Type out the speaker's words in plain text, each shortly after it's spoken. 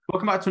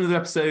Welcome back to another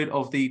episode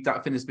of the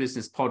Dat Fitness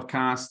Business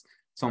Podcast.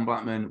 Tom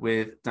Blackman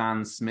with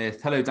Dan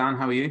Smith. Hello, Dan.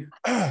 How are you?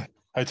 Hey,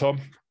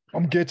 Tom.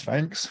 I'm good,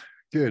 thanks.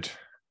 Good.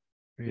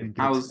 Really good.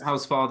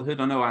 How's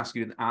fatherhood? I know I ask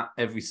you that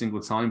every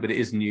single time, but it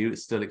is new.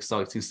 It's still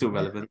exciting, still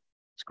relevant.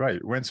 It's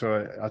great. I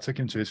took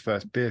him to his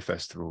first beer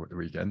festival at the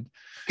weekend.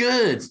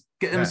 Good.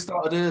 Get him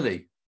started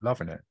early.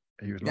 Loving it.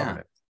 He was loving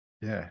it.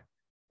 Yeah.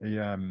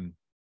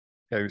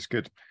 It was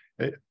good.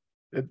 Well,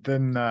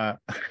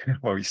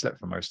 he slept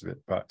for most of it,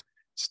 but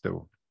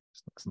still,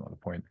 that's not the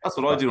point. That's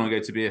what I do when I go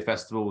to beer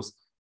festivals.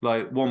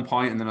 Like one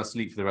pint and then I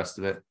sleep for the rest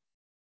of it.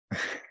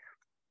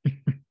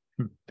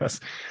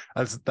 That's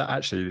that.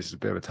 Actually, this is a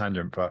bit of a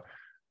tangent, but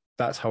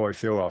that's how I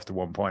feel after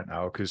 1 pint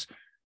now, because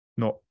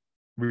not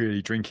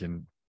really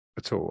drinking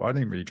at all. I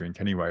didn't really drink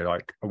anyway.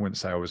 Like, I wouldn't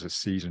say I was a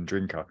seasoned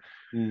drinker,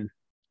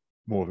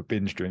 more of a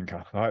binge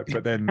drinker. Right?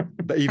 But then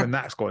even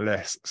that's got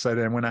less. So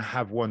then when I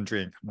have one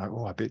drink, I'm like,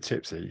 oh, a bit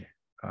tipsy.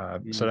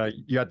 So like,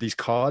 you had these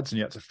cards and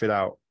you had to fill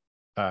out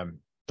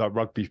like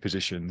rugby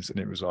positions, and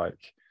it was like,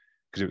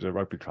 because it was a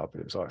rugby club,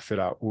 it was like fill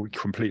out,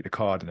 complete the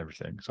card and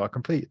everything. So I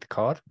completed the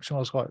card, which I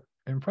was quite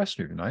impressed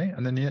with,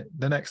 And then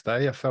the next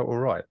day I felt all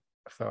right.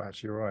 I felt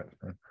actually all right.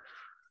 So,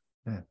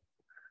 yeah.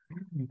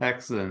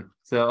 Excellent.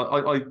 So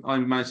I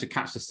managed to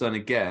catch the sun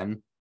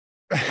again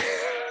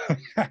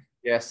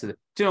yesterday.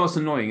 Do you know what's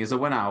annoying is I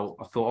went out,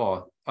 I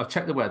thought, I've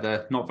checked the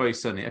weather, not very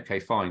sunny. Okay,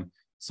 fine.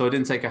 So I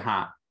didn't take a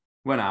hat,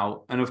 went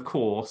out, and of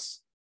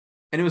course,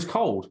 and it was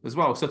cold as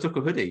well. So I took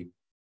a hoodie.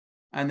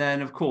 And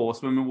then, of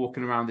course, when we're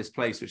walking around this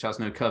place, which has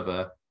no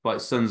cover, like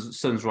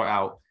sun's right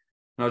out.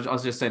 And I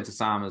was just saying to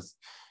Sam,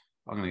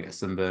 I'm going to get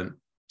sunburnt.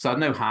 So I had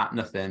no hat,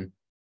 nothing.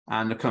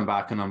 And I come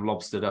back and I'm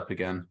lobstered up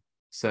again.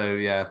 So,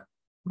 yeah.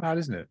 Mad,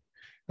 isn't it?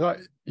 Like,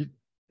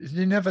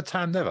 you never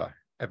tan, ever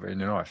in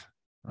your life.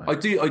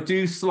 Right. I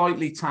do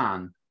slightly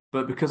tan,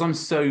 but because I'm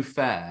so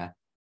fair,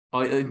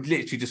 I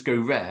literally just go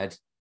red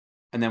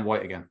and then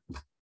white again.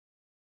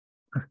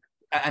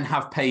 And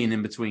have pain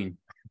in between.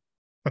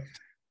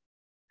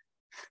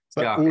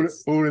 So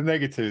all the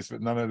negatives,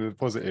 but none of the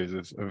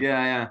positives.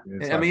 Yeah.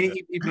 I mean,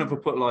 even if I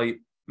put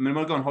when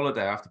I go on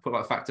holiday, I have to put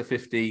like factor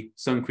 50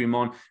 sun cream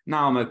on.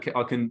 Now I'm okay.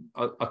 I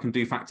can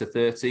do factor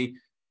 30,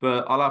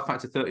 but I'll have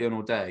factor 30 on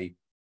all day,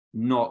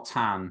 not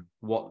tan,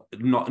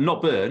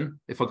 not burn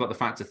if I got the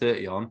factor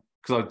 30 on,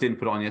 because I didn't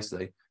put it on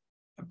yesterday.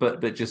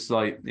 But just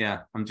like,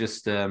 yeah, I'm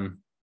just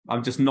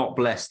not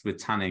blessed with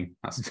tanning.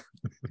 That's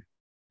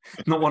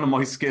not one of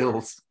my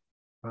skills.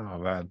 Oh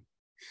man.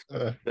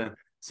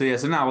 So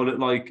now I look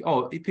like,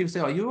 people say,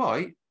 are you all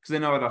right? Because they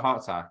know I had a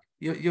heart attack.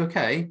 You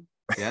okay?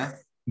 Yeah.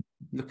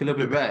 Look a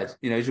little bit red.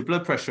 Is your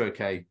blood pressure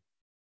okay?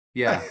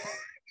 Yeah.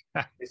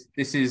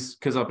 This is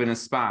because I've been a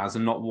spaz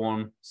and not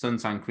worn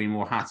suntan cream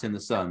or hat in the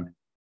sun.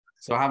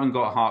 So I haven't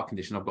got a heart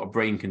condition. I've got a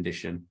brain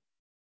condition,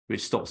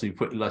 which stops me,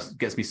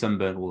 gets me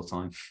sunburned all the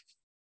time.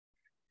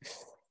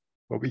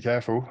 Well, be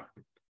careful.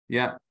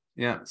 Yeah.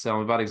 So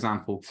I'm a bad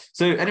example.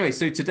 So anyway,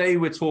 today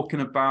we're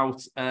talking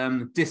about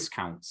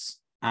discounts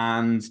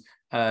and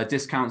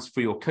discounts for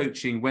your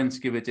coaching, when to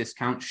give a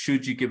discount,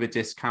 should you give a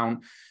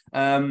discount?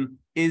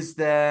 Is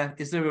there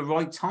a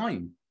right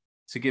time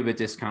to give a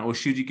discount, or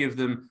should you give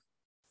them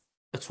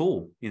at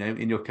all,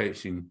 in your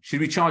coaching?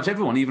 Should we charge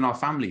everyone, even our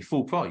family,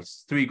 full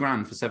price,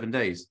 $3,000 for 7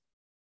 days?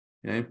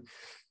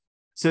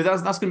 So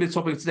that's going to be the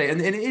topic of today.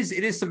 And it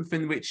is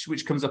something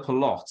which comes up a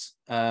lot.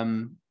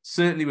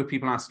 Certainly with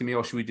people asking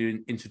me, should we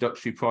do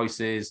introductory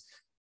prices?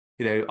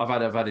 I've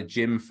had a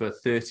gym for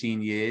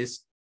 13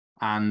 years.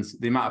 And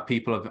the amount of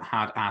people I've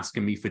had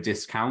asking me for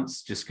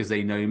discounts just because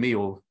they know me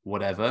or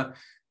whatever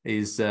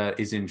is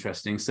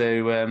interesting.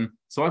 So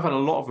I've had a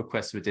lot of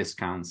requests for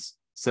discounts.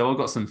 So I've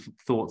got some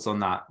thoughts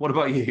on that. What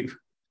about you?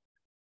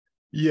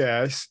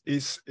 Yeah,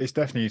 it's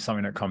definitely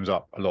something that comes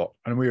up a lot.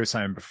 And we were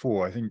saying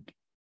before, I think,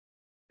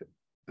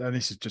 and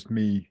this is just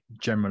me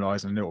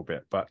generalizing a little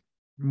bit, but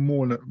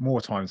more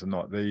times than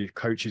not, the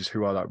coaches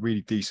who are like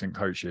really decent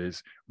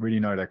coaches, really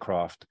know their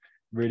craft,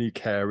 really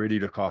care, really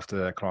look after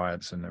their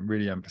clients, and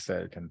really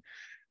empathetic, and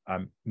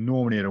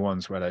normally are the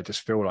ones where they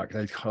just feel like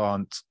they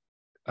can't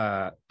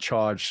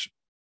charge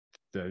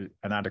an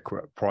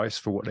adequate price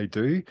for what they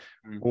do,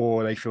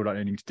 or they feel like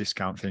they need to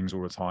discount things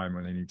all the time,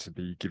 and they need to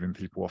be giving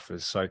people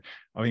offers. So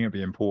I think it'd be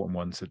an important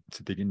one to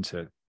dig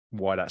into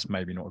why that's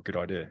maybe not a good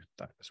idea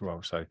as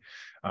well. So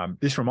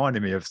this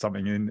reminded me of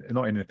something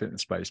not in the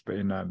fitness space, but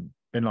in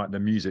like the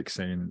music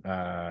scene,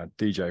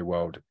 DJ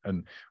world,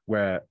 and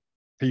where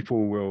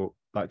people will,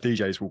 like,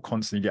 DJs will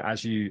constantly get,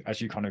 as you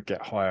kind of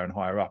get higher and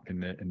higher up in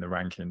the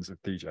rankings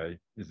of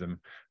DJism,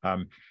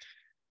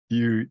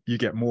 you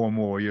get more and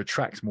more, you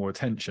attract more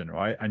attention,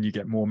 right? And you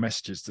get more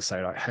messages to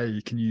say like, hey,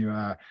 can you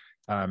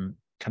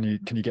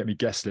get me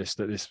guest list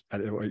at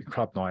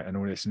club night and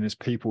all this? And there's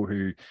people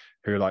who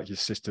are like your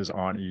sisters,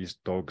 aunties,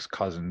 dogs,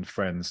 cousins,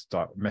 friends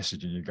start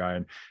messaging you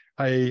going,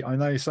 hey, I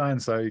know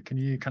so-and-so, can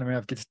we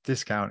have a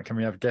discount? Can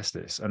we have guest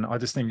list? And I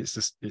just think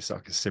it's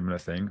like a similar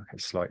thing.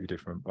 It's slightly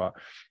different, but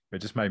it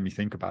just made me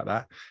think about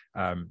that.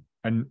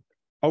 And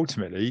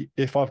ultimately,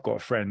 if I've got a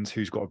friend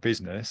who's got a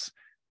business,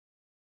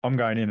 I'm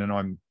going in and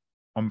I'm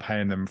I'm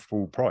paying them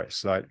full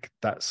price. Like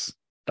that's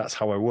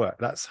how I work.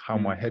 That's how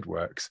my head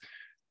works.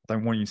 I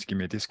don't want you to give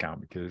me a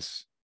discount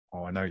because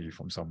I know you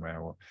from somewhere,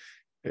 or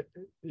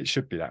it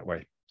should be that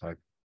way. So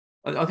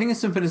I think it's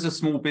something as a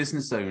small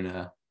business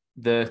owner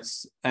that,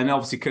 and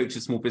obviously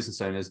coaches small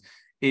business owners,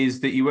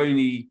 is that you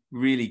only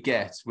really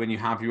get when you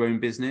have your own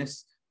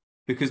business.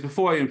 Because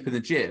before I opened the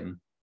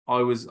gym,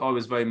 I was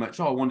very much,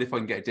 I wonder if I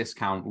can get a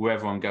discount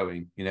wherever I'm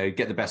going,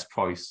 get the best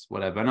price,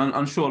 whatever. And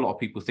I'm sure a lot of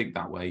people think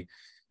that way.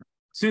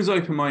 As soon as I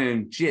opened my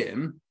own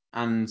gym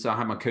and I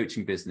had my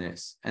coaching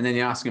business, and then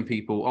you're asking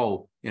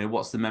people,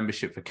 what's the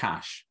membership for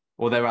cash?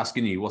 Or they're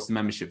asking you, what's the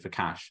membership for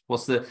cash?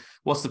 What's the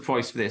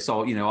price for this?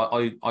 Oh,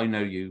 I know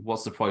you.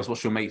 What's the price?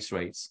 What's your mates'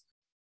 rates?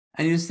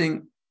 And you just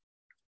think,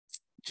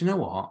 do you know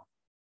what?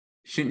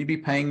 Shouldn't you be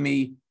paying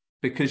me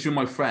because you're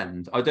my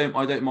friend? I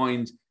don't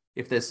mind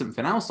if there's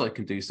something else I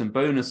can do, some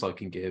bonus I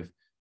can give,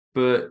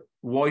 but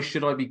why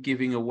should I be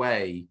giving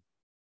away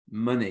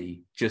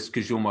money just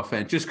because you're my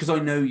friend, just because I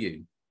know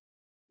you?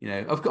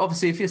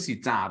 Obviously, if it's your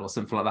dad or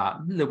something like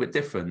that, a little bit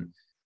different.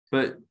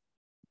 But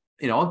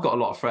I've got a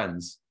lot of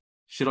friends.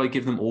 Should I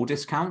give them all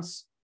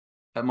discounts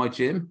at my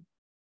gym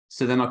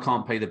so then I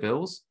can't pay the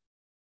bills?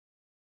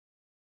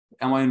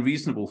 Am I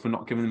unreasonable for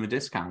not giving them a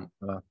discount?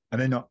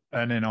 And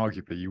then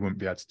arguably you wouldn't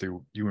be able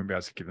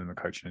to give them a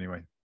coaching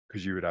anyway,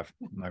 because you would have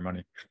no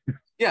money.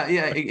 Yeah,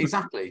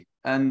 exactly.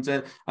 And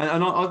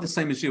I'm the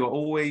same as you. I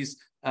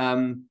always,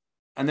 and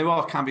there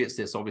are caveats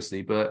to this,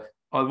 obviously, but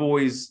I've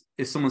always,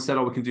 if someone said,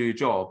 "Oh, we can do your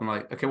job," I'm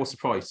like, "Okay, what's the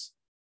price?"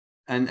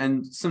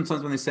 And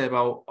sometimes when they say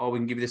about, "Oh, we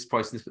can give you this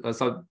price,"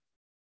 it's like,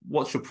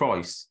 what's your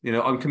price?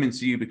 I'm coming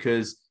to you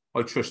because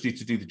I trust you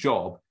to do the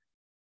job,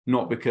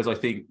 not because I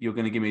think you're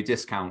going to give me a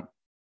discount.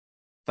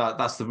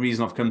 That's the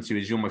reason I've come to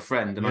you, is you're my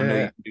friend and I know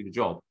you can do the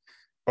job.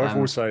 I've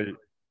also,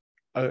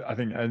 I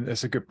think, and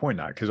it's a good point,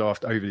 that because over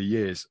the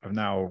years, I've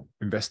now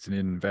invested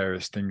in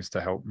various things to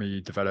help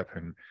me develop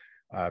and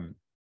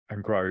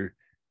grow.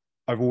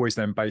 I've always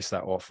then based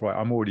that off, right,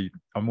 I'm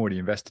already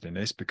invested in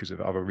this because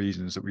of other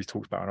reasons that we've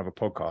talked about on other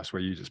podcasts,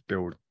 where you just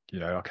build,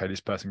 okay, this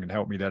person can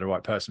help me, they're the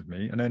right person for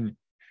me, and then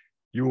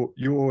you've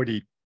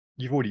already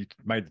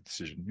made the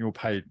decision, you're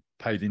paid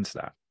into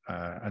that,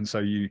 and so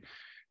you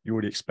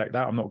already expect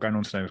that. I'm not going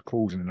on to those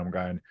calls and then I'm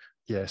going,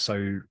 yeah, so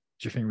do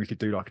you think we could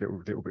do like a little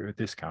bit of a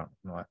discount?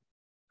 Like,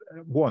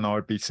 one, I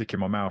would be sick in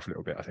my mouth a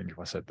little bit, I think, if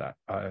I said that.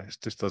 It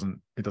just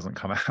doesn't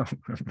come out.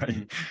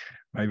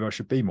 maybe I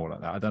should be more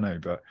like that, I don't know,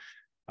 but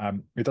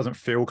it doesn't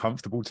feel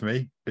comfortable to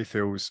me. It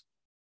feels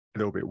a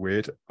little bit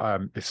weird.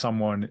 If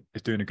someone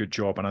is doing a good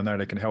job and I know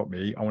they can help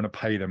me, I want to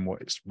pay them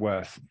what it's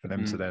worth for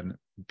them to then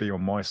be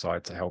on my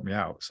side to help me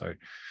out. So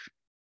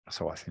that's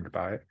how I think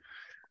about it.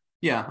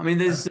 Yeah, I mean,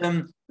 there's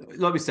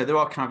like we said, there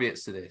are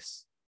caveats to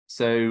this.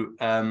 So,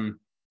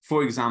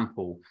 for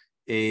example,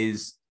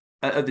 is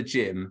at the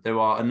gym, there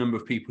are a number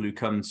of people who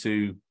come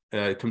to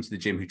the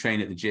gym, who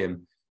train at the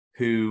gym,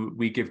 who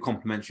we give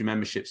complimentary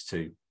memberships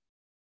to.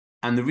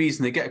 And the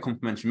reason they get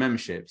complimentary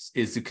memberships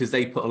is because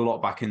they put a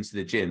lot back into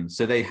the gym.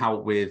 So they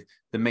help with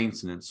the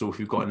maintenance, or if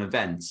you've got an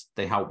event,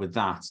 they help with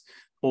that.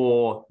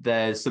 Or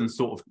there's some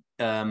sort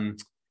of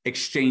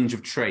exchange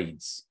of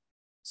trades.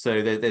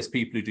 So there's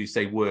people who do,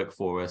 say, work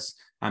for us,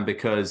 and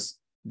because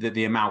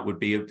the amount would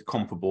be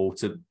comparable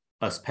to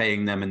us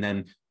paying them and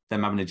then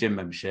them having a gym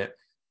membership,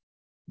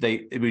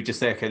 we just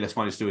say, okay, let's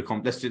just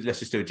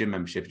do a gym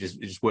membership. It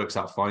just works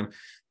out fine.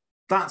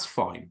 That's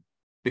fine,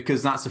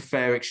 because that's a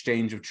fair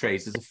exchange of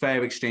trades. There's a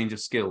fair exchange of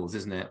skills,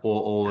 isn't it,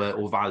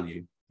 or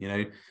value,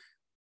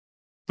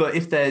 But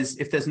if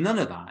there's none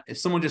of that, if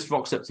someone just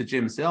rocks up to the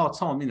gym and say, "Oh,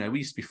 Tom, we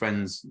used to be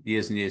friends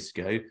years and years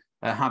ago.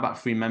 How about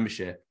free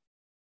membership?"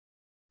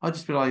 I'd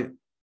just be like,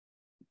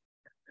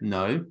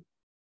 no,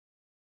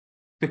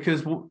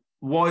 because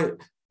why?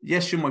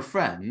 Yes, you're my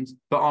friend,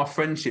 but our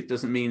friendship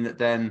doesn't mean that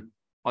then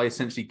I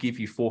essentially give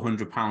you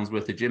 £400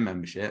 worth of gym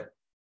membership.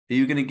 Are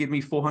you going to give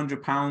me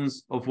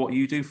 £400 of what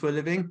you do for a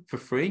living for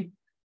free?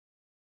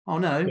 Oh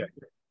no. Yeah.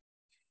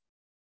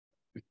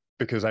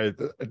 Because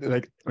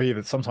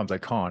either sometimes they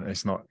can't.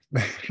 It's not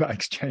that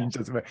exchange.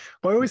 But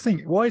I always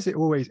think, why is it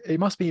always? It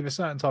must be either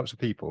certain types of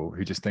people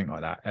who just think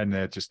like that, and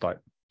they're just like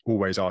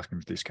always asking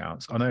for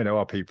discounts. I know there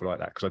are people like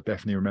that, because I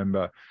definitely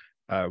remember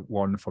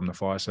one from the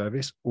fire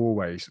service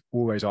always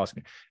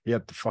asking. He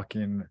had the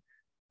fucking.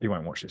 He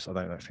won't watch this, I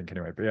don't think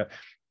anyway. But yeah,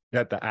 he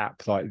had the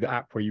app, like the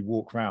app where you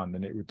walk around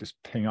and it would just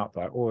ping up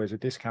like, "Oh, there's a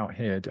discount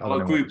here."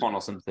 Like Groupon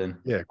or something.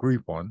 Yeah,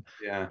 Groupon.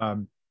 Yeah.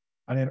 And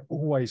then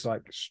always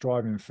like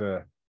striving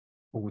for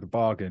all the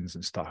bargains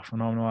and stuff.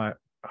 And I'm like,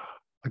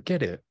 I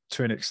get it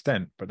to an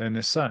extent, but then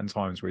there's certain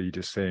times where you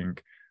just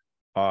think,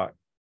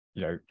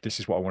 this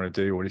is what I want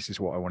to do, or this is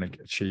what I want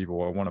to achieve,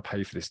 or I want to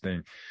pay for this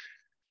thing.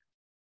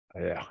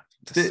 Yeah.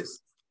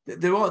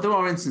 There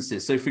are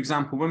instances. So, for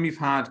example, when we've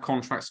had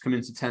contracts come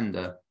into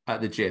tender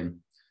at the gym,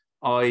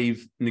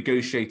 I've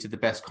negotiated the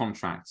best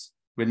contracts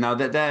with. Now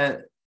that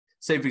they're,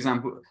 say, for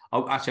example,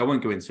 I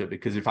won't go into it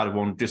because we've had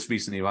one just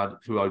recently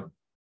who I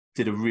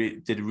did a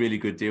really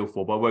good deal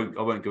for, but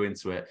I won't go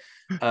into it.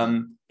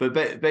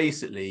 But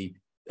basically,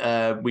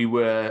 we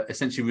were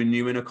essentially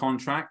renewing a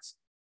contract,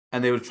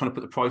 and they were trying to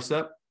put the price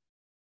up.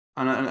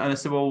 And I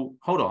said, well,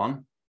 hold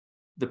on.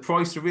 The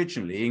price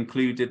originally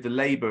included the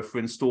labor for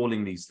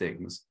installing these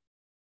things.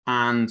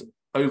 And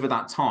over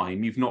that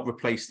time, you've not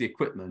replaced the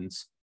equipment.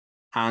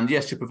 And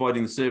yes, you're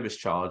providing the service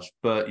charge,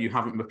 but you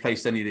haven't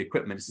replaced any of the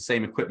equipment. It's the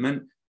same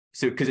equipment.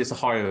 So because it's a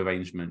hire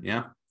arrangement,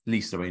 yeah,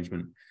 lease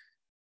arrangement.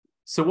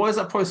 So why is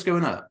that price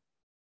going up?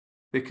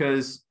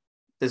 Because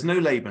there's no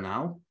labor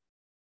now.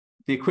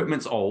 The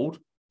equipment's old,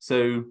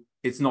 so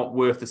it's not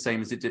worth the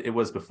same as it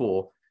was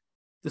before.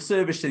 The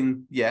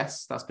servicing,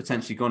 yes, that's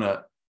potentially gone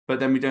up, but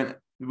then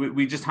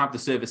we just have the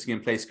servicing in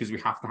place because we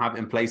have to have it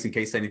in place in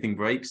case anything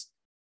breaks.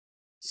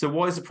 So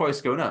why is the price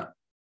going up?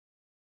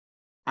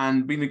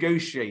 And we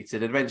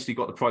negotiated, eventually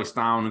got the price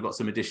down and got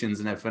some additions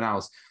and everything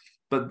else.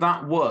 But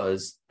that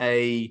was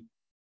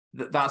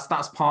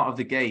that's part of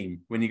the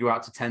game when you go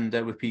out to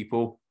tender with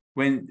people.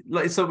 When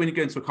you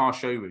go into a car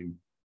showroom,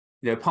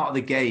 part of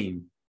the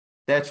game,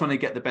 they're trying to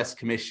get the best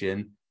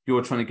commission,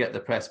 you're trying to get the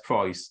best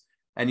price,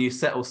 and you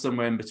settle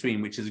somewhere in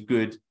between, which is a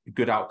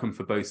good outcome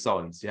for both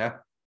sides. Yeah.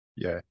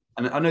 Yeah.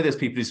 And I know there's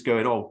people who's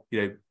going, oh,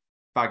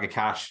 bag of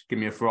cash, give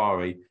me a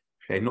Ferrari.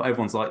 Okay, not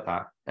everyone's like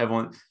that. A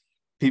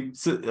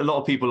lot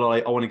of people are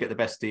like, I want to get the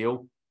best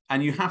deal.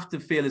 And you have to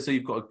feel as though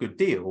you've got a good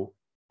deal.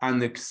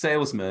 And the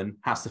salesman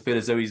has to feel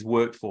as though he's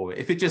worked for it.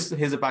 If it just,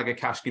 here's a bag of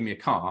cash, give me a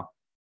car.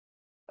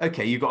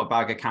 Okay, you've got a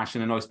bag of cash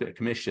and a nice bit of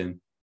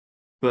commission.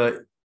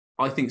 But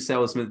I think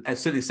salesmen,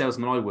 certainly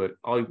salesmen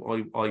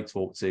I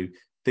talk to,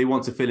 they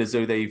want to feel as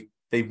though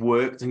they've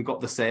worked and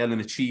got the sale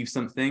and achieved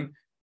something,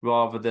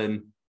 rather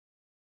than,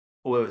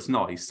 although it's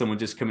nice, someone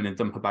just come in and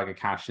dump a bag of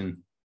cash and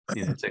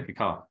take a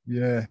car.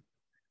 Yeah,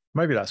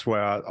 maybe that's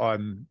where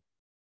I'm.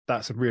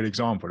 That's a real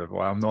example of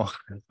why I'm not.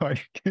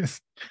 Like,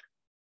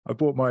 I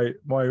bought my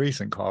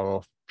recent car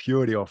off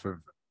purely off of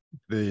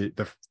the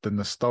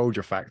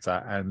nostalgia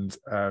factor, and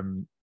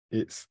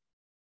it's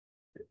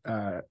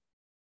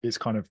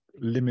kind of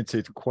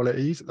limited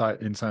qualities,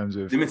 like in terms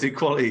of limited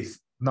qualities.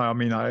 No, I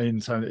mean, in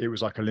terms, it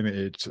was like a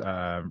limited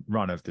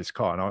run of this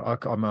car, and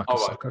I'm like a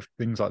sucker for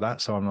things like that.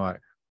 So I'm like,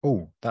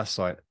 oh, that's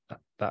like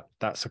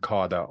that's a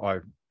car that I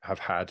have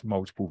had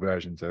multiple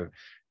versions of,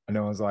 and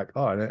then I was like,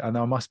 oh, and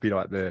I must be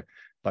like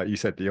like you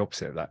said, the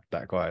opposite of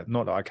that guy.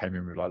 Not that I came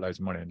in with like loads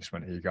of money and just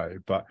went, here you go,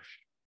 but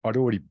I'd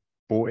already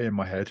bought it in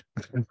my head.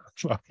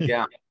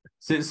 Yeah.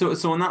 So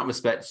in that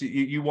respect,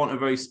 you want a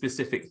very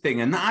specific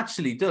thing, and that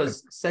actually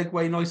does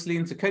segue nicely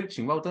into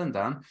coaching. Well done,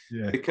 Dan.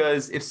 Yeah.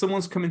 Because if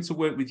someone's coming to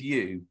work with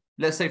you,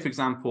 let's say, for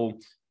example,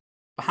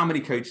 how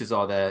many coaches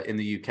are there in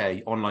the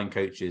UK? Online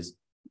coaches,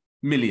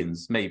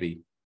 millions,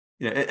 maybe.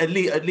 At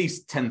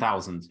least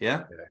 10,000.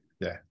 Yeah.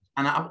 Yeah.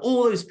 And out of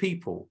all those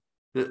people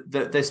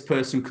that this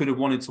person could have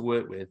wanted to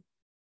work with,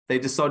 they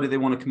decided they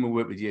want to come and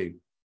work with you.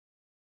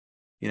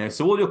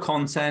 So all your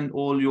content,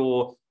 all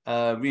your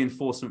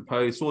reinforcement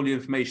posts, all the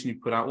information you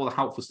put out, all the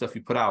helpful stuff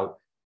you put out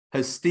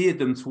has steered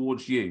them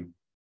towards you.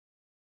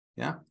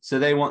 Yeah. So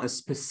they want a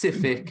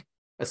specific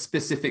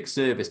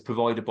service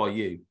provided by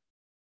you.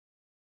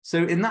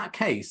 So in that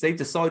case, they've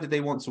decided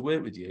they want to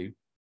work with you.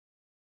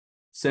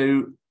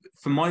 So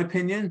from my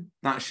opinion,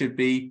 that should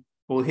be,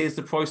 well, here's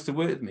the price to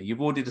work with me.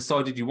 You've already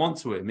decided you want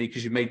to work with me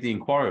because you made the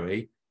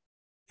inquiry.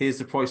 Here's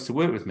the price to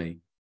work with me.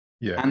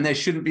 Yeah. And there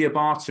shouldn't be a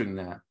bartering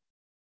there.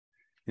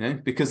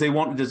 Because they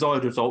want a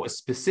desired result, a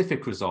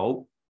specific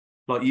result,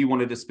 like you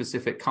wanted a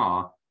specific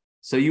car.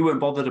 So you weren't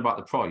bothered about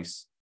the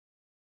price.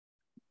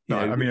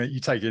 I mean,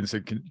 you take it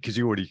into, because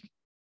I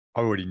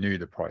already knew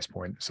the price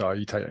point. So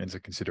you take it into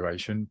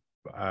consideration.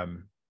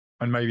 And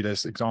maybe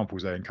there's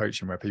examples there in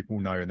coaching where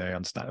people know and they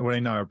understand. Well, they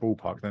know a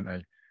ballpark, don't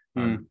they?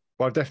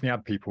 But I've definitely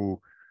had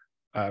people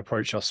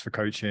approach us for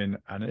coaching.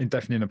 And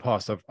definitely in the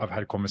past, I've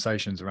had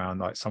conversations around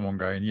like someone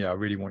going, yeah, I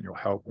really want your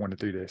help. I want to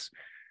do this.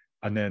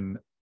 And then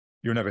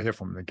you'll never hear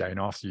from them again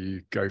after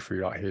you go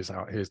through like, here's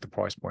the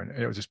price point.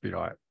 It'll just be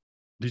like,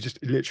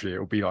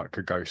 it'll be like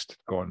a ghost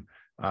gone,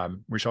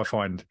 which I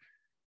find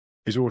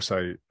is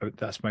also,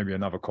 that's maybe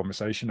another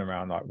conversation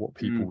around like what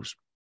people's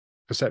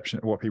perception,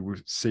 what people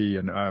see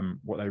and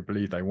what they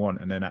believe they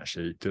want. And then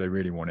actually, do they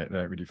really want it? They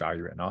don't really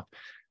value it enough.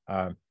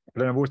 But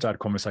then I've also had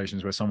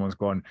conversations where someone's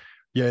gone,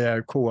 yeah,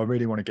 cool, I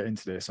really want to get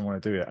into this. I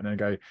want to do it. And then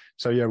go,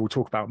 so yeah, we'll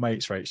talk about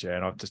mates rates. Yeah.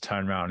 And I've just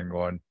turned around and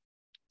gone,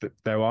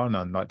 there are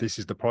none, like this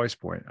is the price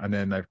point. And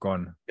then they've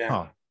gone,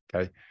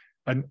 okay.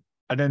 And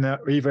then they'll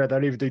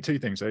either do two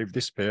things. They either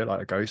disappear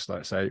like a ghost,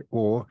 like say,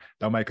 or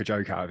they'll make a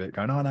joke out of it,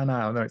 going,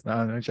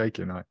 no,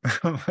 joking. Like,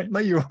 I'm like, no,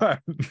 you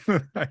weren't.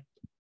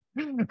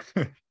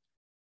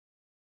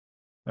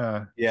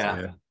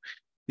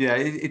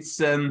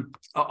 It's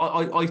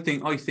I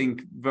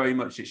think very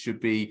much it should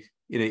be,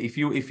 if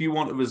you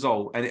want a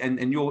result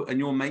and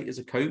your mate is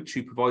a coach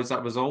who provides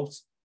that result,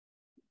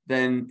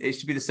 then it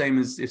should be the same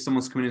as if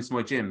someone's coming into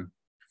my gym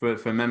for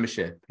a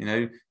membership.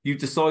 You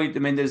decide. I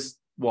mean, there's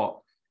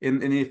in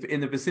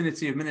the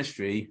vicinity of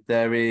Ministry,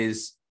 there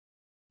is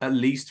at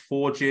least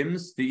 4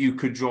 gyms that you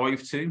could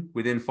drive to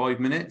within 5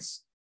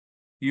 minutes.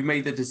 You've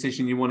made the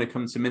decision you want to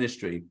come to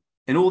Ministry.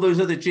 In all those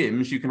other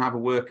gyms, you can have a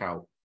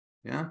workout.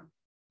 Yeah.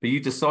 But you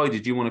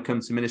decided you want to come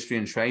to ministry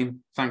and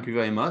train. Thank you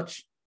very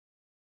much.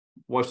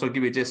 Why should I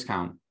give you a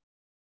discount?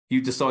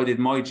 You decided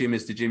my gym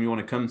is the gym you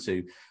want to come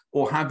to.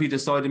 Or have you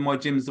decided my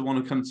gym is the one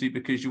to come to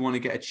because you want to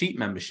get a cheap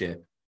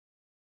membership?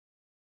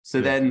 So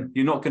then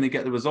you're not going to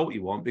get the result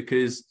you want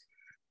because,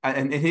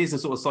 and here's the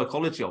sort of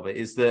psychology of it,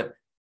 is that,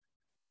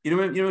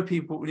 when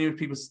people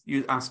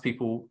you ask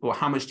people, well,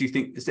 how much do you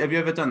think, have you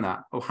ever done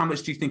that? Or how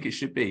much do you think it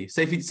should be?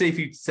 Say if you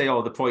say,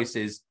 oh, the price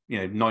is,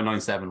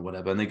 $997 or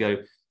whatever, and they go,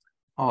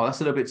 oh, that's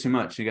a little bit too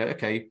much. You go,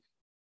 okay,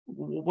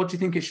 what do you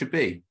think it should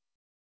be?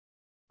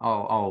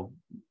 Oh,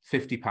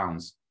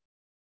 £50,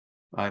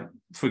 right?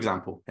 For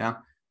example, yeah.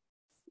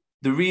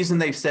 The reason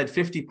they've said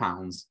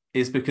 £50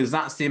 is because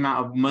that's the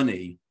amount of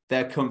money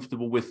they're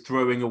comfortable with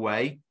throwing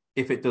away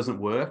if it doesn't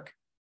work.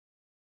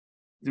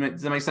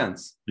 Does that make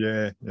sense?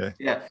 Yeah.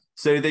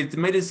 So they've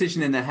made a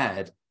decision in their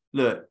head.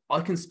 Look,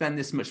 I can spend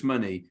this much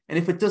money, and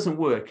if it doesn't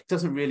work, it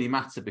doesn't really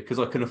matter because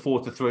I can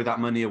afford to throw that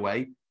money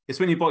away. It's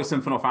when you buy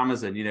something off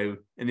Amazon, and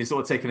you're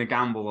sort of taking a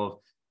gamble of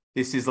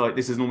this is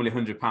normally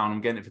 £100.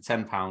 I'm getting it for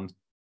 £10.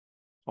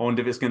 I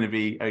wonder if it's going to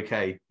be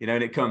okay,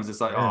 and it comes. It's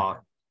like, it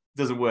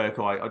doesn't work.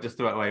 All right, I'll just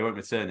throw it away. I won't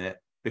return it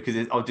because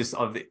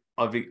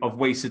I've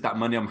wasted that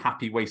money. I'm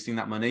happy wasting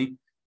that money.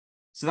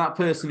 So that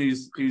person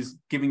who's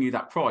giving you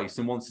that price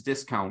and wants a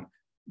discount,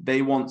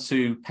 they want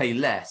to pay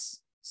less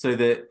so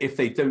that if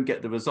they don't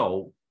get the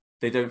result,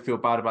 they don't feel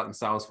bad about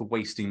themselves for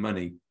wasting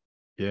money.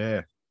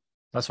 Yeah,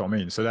 that's what I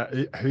mean. So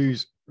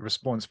whose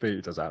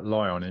responsibility does that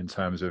lie on in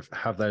terms of,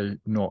 have they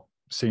not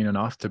seen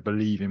enough to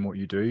believe in what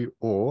you do,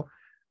 or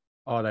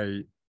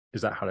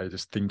is that how they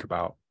just think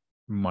about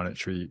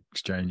monetary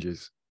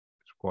exchanges?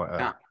 It's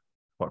quite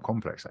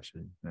complex,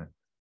 actually.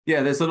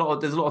 Yeah, there's a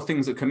lot of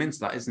things that come into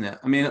that, isn't it?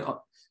 I mean,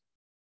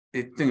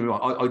 I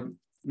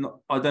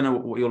don't know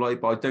what you're like,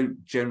 but I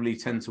don't generally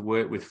tend to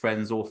work with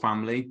friends or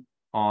family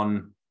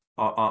on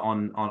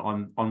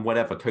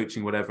whatever,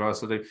 coaching, whatever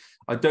else I do.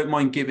 I don't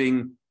mind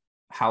giving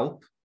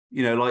help,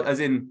 like as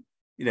in,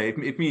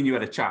 if me and you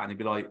had a chat and you'd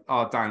be like,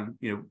 oh, Dan, can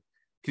you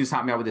just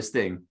help me out with this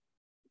thing?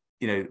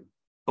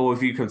 Or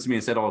if you come to me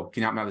and said, oh, can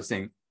you help me out with this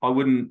thing? I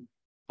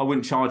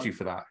wouldn't charge you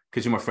for that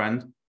because you're my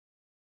friend.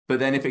 But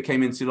then if it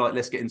came into like,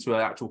 let's get into an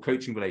actual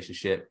coaching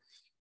relationship,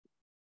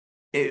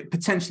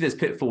 potentially there's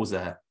pitfalls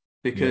there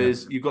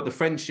because you've got the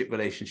friendship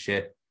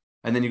relationship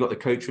and then you've got the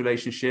coach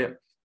relationship,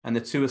 and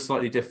the two are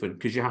slightly different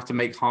because you have to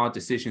make hard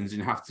decisions and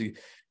you have to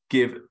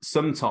give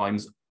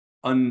sometimes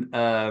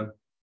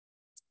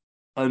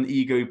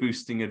ego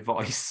boosting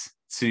advice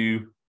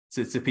to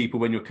people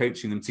when you're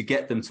coaching them to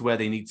get them to where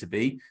they need to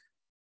be.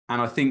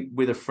 And I think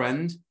with a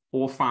friend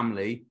or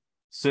family,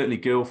 certainly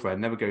girlfriend,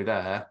 never go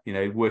there,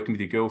 working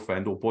with your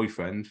girlfriend or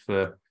boyfriend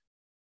for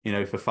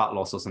fat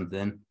loss or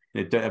something,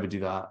 don't ever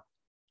do that.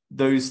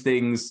 Those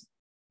things,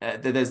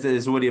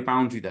 there's already a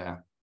boundary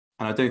there,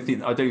 and I don't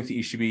think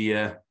you should be.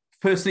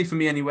 Personally, for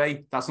me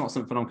anyway, that's not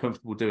something I'm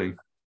comfortable doing.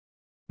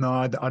 No,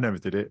 I never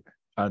did it,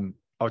 and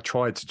I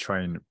tried to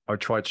train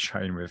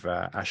with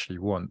Ashley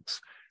once,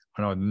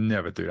 and I'd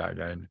never do that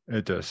again.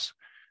 It just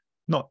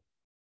not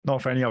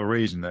for any other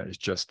reason that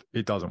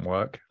it doesn't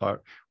work. Like,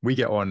 we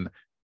get on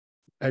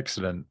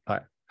excellent,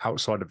 like,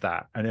 outside of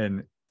that, and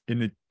then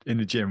in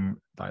the gym,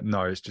 like,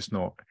 no, it's just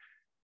not.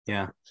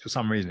 Yeah, for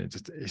some reason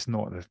it's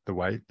not the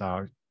way. No,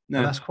 and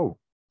that's cool,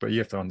 but you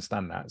have to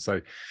understand that.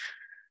 So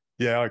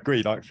yeah, I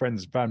agree. Like,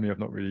 friends and family, I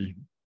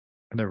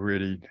never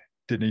really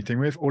did anything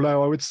with.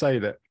 Although I would say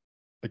that,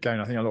 again,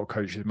 I think a lot of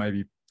coaches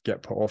maybe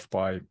get put off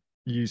by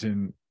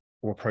using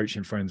or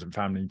approaching friends and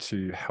family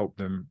to help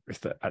them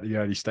at the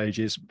early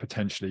stages,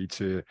 potentially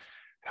to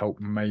help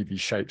maybe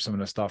shape some of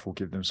the stuff or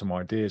give them some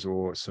ideas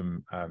or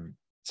some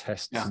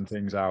tests and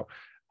things out,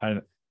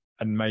 and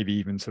maybe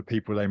even to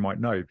people they might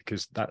know,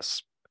 because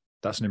that's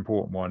an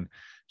important one.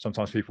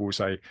 Sometimes people will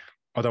say,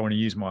 I don't want to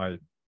use my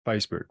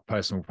Facebook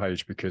personal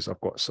page because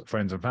I've got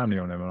friends and family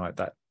on them. And like,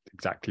 that's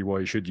exactly why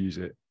you should use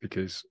it,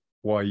 because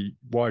why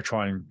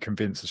try and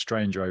convince a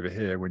stranger over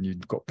here when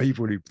you've got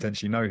people who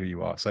potentially know who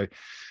you are? So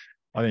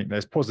I think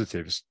there's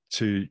positives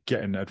to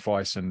getting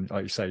advice and,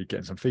 like you say,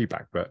 getting some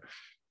feedback. But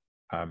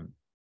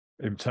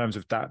in terms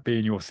of that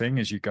being your thing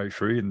as you go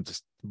through and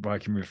just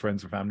working with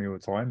friends and family all the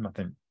time, I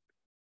think,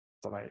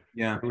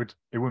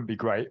 it wouldn't be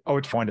great. I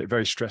would find it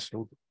very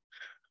stressful.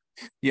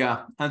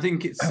 Yeah, I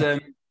think it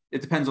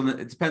depends on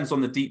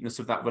the deepness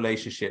of that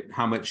relationship,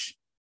 how much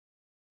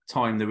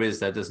time there is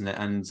there, doesn't it?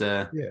 And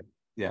the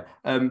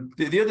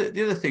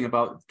other thing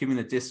about giving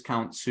a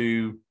discount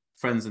to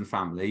friends and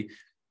family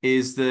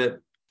is that,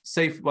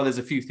 there's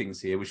a few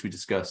things here which we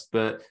discussed,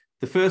 but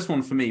the first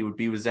one for me would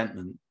be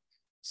resentment.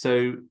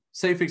 So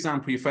say, for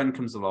example, your friend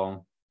comes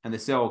along and they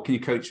say, oh, can you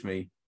coach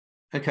me?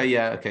 Okay,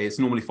 yeah, okay, it's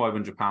normally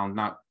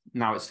 £500.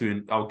 Now it's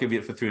I'll give you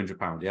it for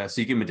 £300. Yeah, so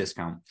you give them a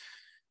discount.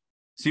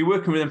 So you're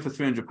working with them for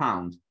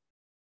 £300,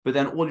 but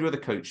then all your other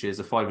coaches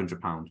are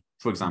 £500,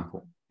 for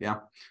example. Yeah.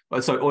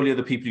 So all the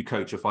other people you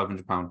coach are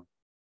 £500.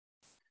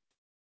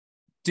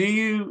 Do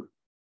you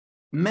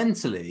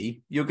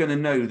mentally, you're going to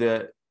know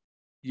that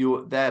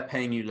they're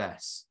paying you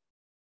less.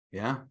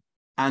 Yeah.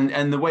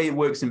 And the way it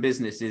works in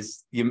business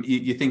is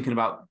you're thinking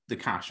about the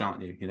cash,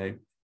 aren't you? You know,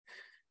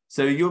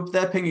 so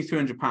they're paying you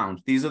 £300.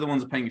 These other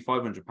ones are paying you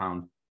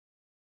 £500.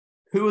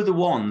 Who are the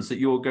ones that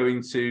you're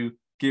going to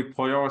give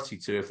priority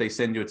to if they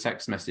send you a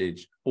text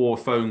message or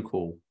a phone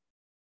call?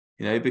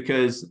 You know,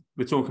 because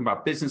we're talking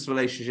about business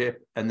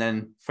relationship and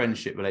then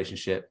friendship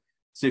relationship.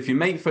 So if your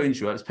mate phones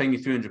you up, it's paying you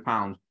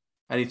 £300,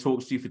 and he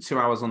talks to you for 2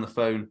 hours on the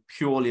phone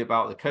purely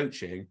about the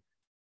coaching,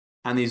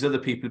 and these other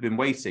people have been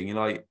waiting, you're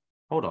like,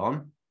 hold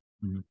on,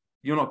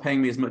 you're not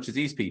paying me as much as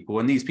these people,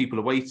 and these people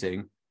are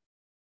waiting.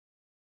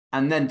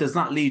 And then does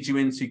that lead you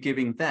into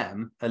giving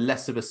them a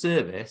less of a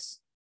service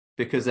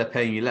because they're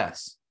paying you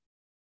less?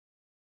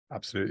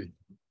 Absolutely.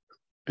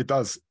 It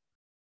does.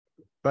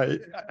 But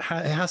it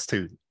has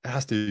to. It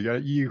has to.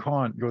 You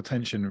can't, your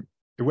attention,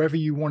 whether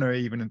you want to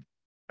even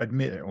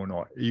admit it or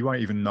not, you won't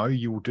even know.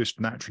 You will just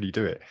naturally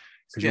do it.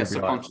 Yeah,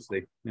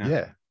 subconsciously.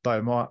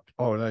 Like,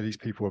 no, these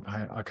people are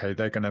paying, okay,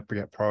 they're going to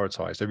get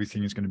prioritized.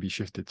 Everything is going to be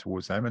shifted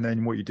towards them. And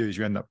then what you do is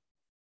you end up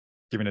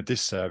giving a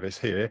disservice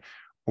here,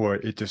 or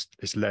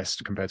it's less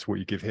compared to what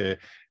you give here.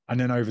 And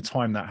then over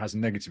time, that has a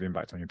negative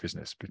impact on your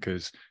business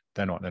because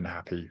they're not then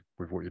happy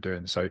with what you're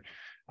doing. So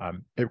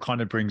it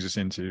kind of brings us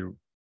into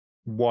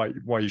why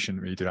you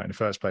shouldn't really do that in the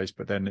first place.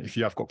 But then if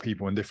you have got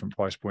people on different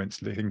price points,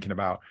 they're thinking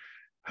about,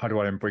 how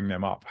do I then bring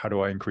them up? How do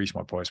I increase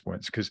my price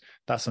points? Because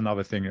that's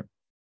another thing,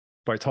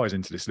 but it ties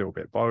into this a little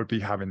bit. But I would be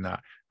having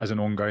that as an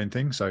ongoing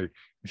thing. So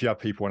if you have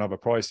people on other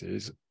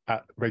prices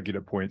at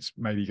regular points,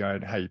 maybe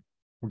going, hey,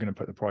 we're going to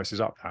put the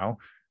prices up now,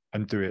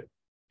 and do it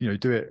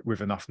with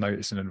enough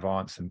notice in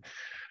advance.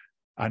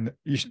 And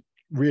you should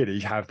really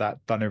have that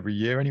done every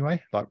year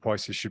anyway. Like,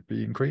 prices should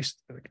be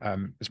increased.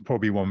 It's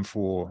probably one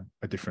for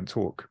a different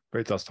talk, but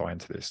it does tie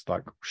into this.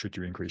 Like, should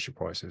you increase your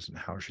prices and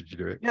how should you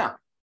do it? Yeah.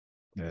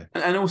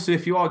 And also,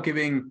 if you're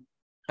giving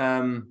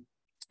a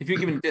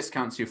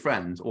discount to your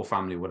friends or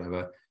family or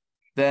whatever,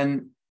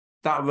 then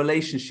that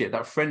relationship,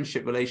 that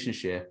friendship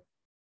relationship,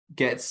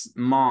 gets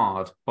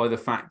marred by the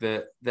fact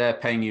that they're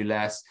paying you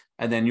less,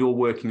 and then you're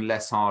working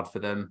less hard for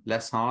them.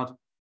 Less hard,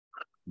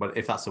 but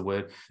if that's a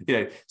word,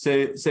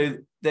 so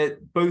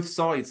that both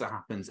sides that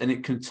happens, and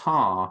it can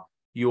tar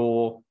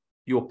your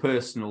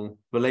personal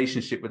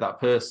relationship with that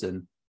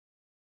person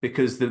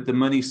because the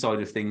money side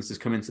of things has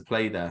come into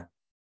play there.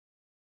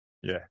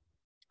 Yeah,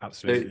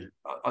 absolutely.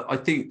 So I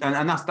think,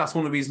 and that's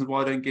one of the reasons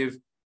why I don't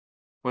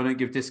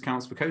give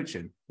discounts for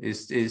coaching.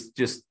 Is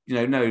just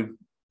no,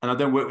 and I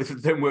don't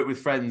work with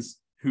friends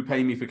who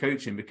pay me for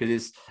coaching,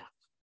 because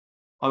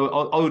I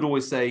would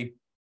always say,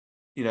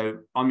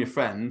 I'm your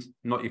friend,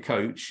 not your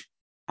coach,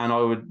 and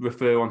I would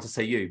refer on to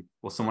say you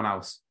or someone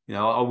else.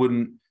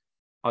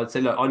 I'd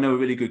say, look, I know a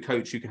really good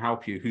coach who can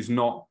help you, who's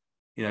not,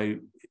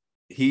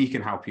 he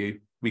can help you.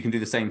 We can do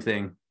the same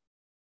thing.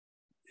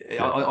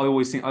 Yeah. I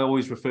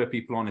always refer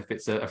people on if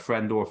it's a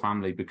friend or a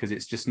family, because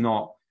it's just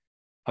not,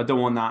 I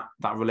don't want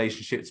that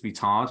relationship to be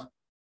tarred.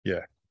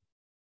 Yeah.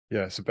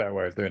 It's a better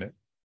way of doing it.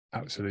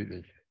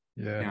 Absolutely.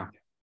 Yeah.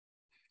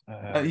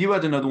 You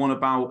had another one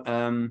about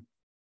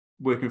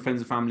working with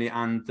friends and family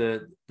and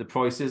the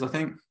prices, I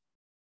think.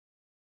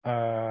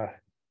 Well,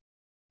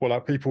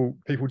 like people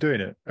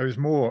doing it. It was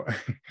more,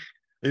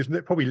 it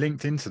was probably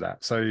linked into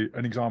that. So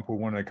an example,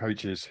 one of the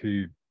coaches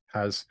who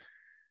has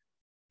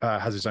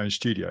his own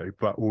studio,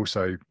 but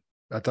also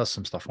does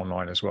some stuff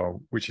online as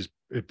well, which is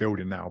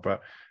building now.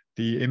 But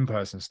the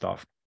in-person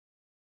stuff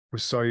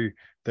was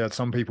there had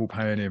some people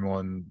paying him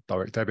on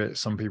direct debit,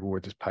 some people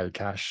would just pay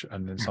cash,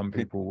 and then some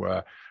people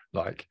were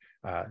like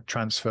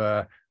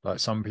transfer, like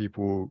some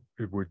people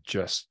would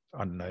just,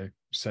 I don't know,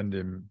 send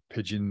him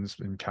pigeons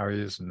and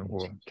carriers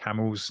or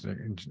camels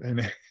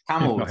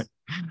Camels.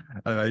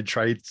 And they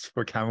trade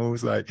for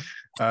camels, but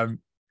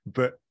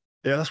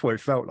yeah, that's what it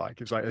felt like.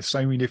 It was like there's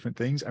so many different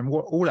things, and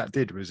what all that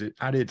did was it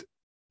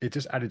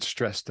just added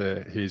stress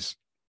to his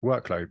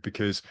workload,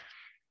 because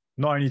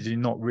not only did he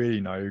not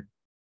really know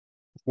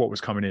what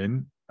was coming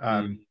in,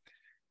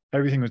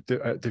 everything was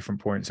at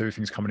different points,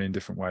 everything's coming in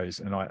different ways,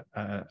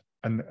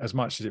 and as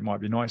much as it might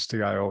be nice to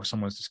go, oh,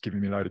 someone's just giving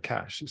me a load of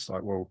cash, it's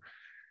like, well,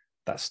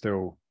 that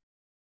still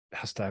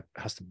has to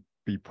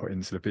be put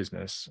into the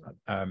business.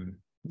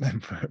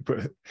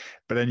 But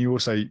then you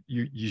also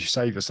you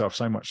save yourself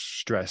so much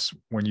stress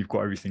when you've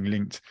got everything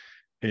linked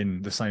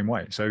in the same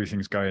way. So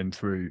everything's going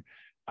through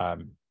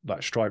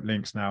like Stripe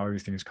links now,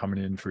 everything's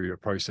coming in through a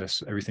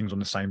process, everything's on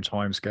the same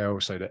time scale,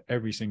 so that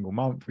every single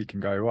month we can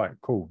go, right,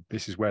 cool,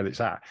 this is where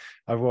it's at.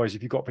 Otherwise,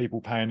 if you've got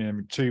people paying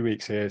in 2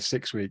 weeks here,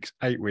 6 weeks,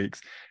 8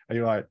 weeks, and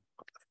you're like,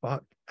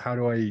 fuck, how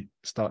do I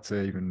start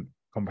to even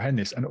comprehend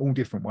this? And all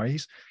different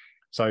ways.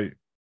 So,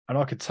 and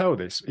I could tell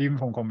this even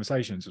from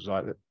conversations. It was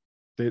like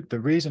the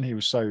reason he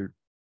was so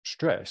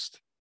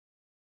stressed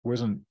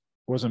wasn't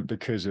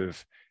because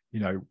of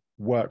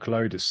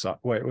workload as such.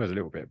 Well, it was a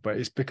little bit, but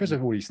it's because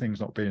of all these things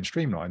not being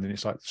streamlined. And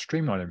it's like,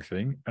 streamline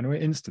everything, and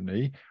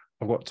instantly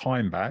I've got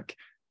time back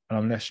and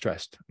I'm less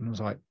stressed. And I was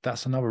like,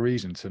 that's another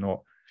reason to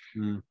not.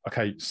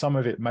 Okay, some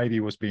of it maybe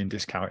was being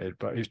discounted,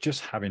 but it's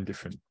just having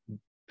different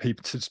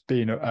people to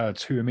being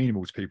too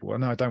amenable to people. Well,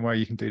 no, don't worry,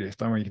 you can do this.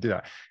 Don't worry, you can do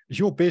that. It's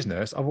your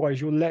business.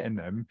 Otherwise, you're letting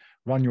them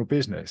run your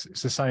business.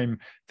 It's the same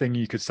thing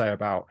you could say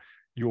about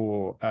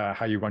your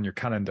how you run your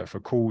calendar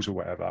for calls or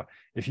whatever.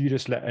 If you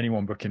just let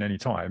anyone book in any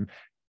time,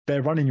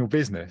 they're running your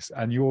business,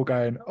 and you're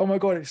going, oh my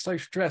god, it's so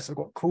stressed. I've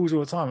got calls all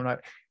the time. I'm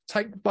like,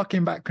 take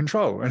fucking back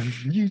control, and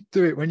you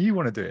do it when you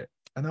want to do it.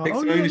 And they're like,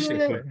 Take oh some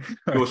ownership of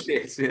yeah. your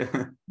shit.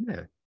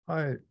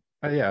 Yeah.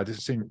 Yeah, I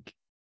just think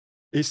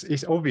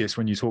it's obvious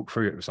when you talk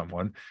through it with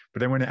someone, but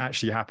then when it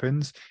actually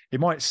happens, it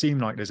might seem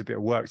like there's a bit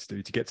of work to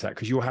do to get to that,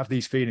 because you'll have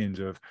these feelings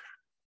of,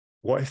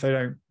 what if they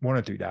don't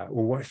want to do that,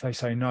 or what if they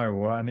say no,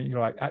 or and you're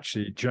like,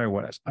 actually, do you know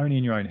what? That's only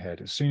in your own head.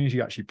 As soon as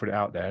you actually put it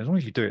out there, as long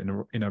as you do it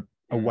in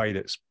a way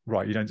that's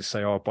right, you don't just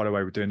say, oh, by the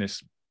way, we're doing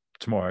this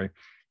tomorrow.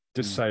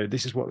 Just say,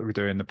 this is what we're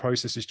doing. The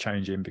process is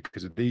changing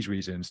because of these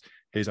reasons.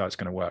 Here's how it's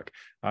going to work.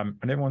 And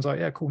everyone's like,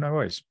 yeah, cool, no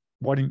worries.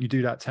 Why didn't you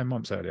do that 10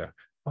 months earlier?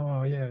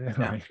 Oh, yeah.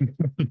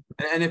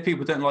 And if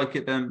people don't like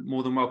it, then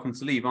more than welcome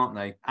to leave, aren't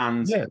they?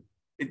 And yeah,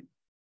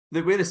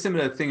 we had a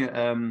similar thing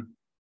at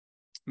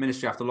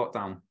Ministry after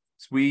lockdown.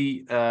 So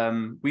we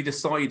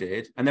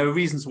decided, and there were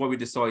reasons why we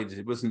decided.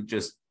 It wasn't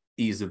just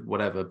ease of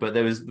whatever, but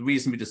there was the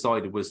reason we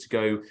decided was to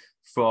go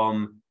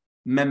from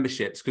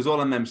memberships, because all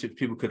our memberships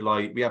people could,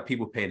 like, we had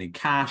people paying in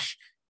cash,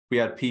 we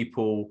had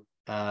people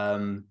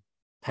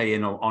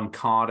paying on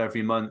card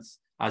every month,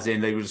 as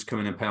in they were just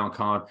coming and pay on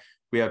card.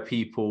 We had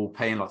people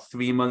paying like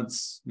 3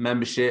 months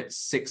membership,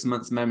 6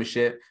 months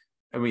membership,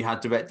 and we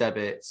had direct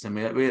debits. And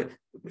we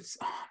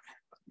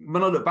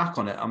when I look back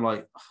on it, I'm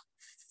like, oh,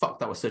 fuck,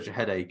 that was such a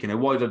headache. You know,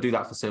 why did I do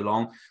that for so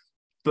long?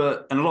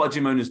 And a lot of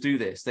gym owners do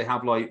this. They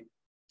have like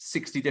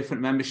 60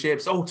 different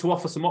memberships. Oh, to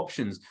offer some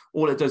options.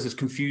 All it does is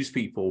confuse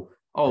people.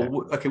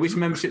 Oh, okay, which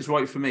membership's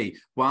right for me?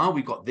 Well,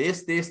 we got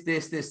this. But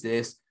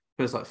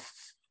it's like,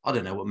 I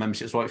don't know what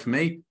membership's right for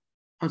me.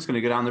 I'm just going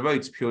to go down the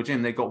road to Pure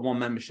Gym. They got one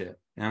membership.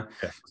 Yeah.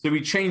 So we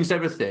changed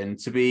everything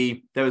to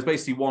be, there was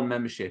basically one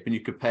membership, and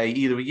you could pay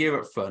either a year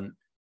up front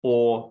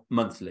or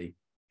monthly.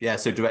 Yeah.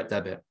 So direct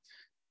debit.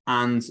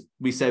 And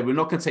we said, we're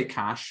not going to take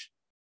cash,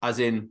 as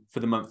in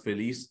for the month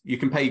release. You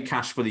can pay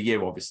cash for the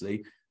year,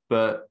 obviously,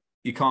 but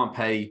you can't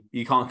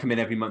come in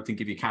every month and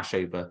give you cash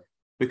over,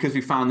 because we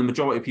found the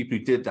majority of people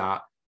who did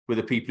that were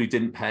the people who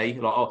didn't pay.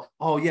 Like,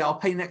 oh yeah, I'll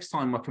pay next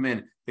time I come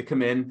in. They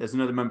come in, there's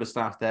another member of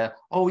staff there.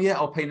 Oh yeah,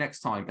 I'll pay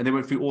next time. And they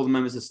went through all the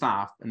members of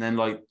staff, and then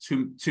like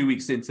two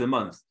weeks into the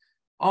month,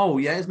 oh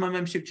yeah, is my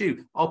membership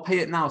due? I'll pay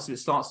it now, so it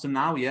starts from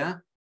now. Yeah.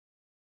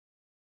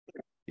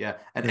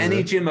 And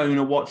any gym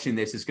owner watching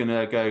this is going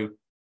to go,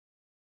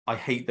 I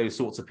hate those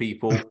sorts of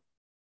people,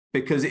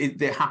 because it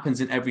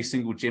happens in every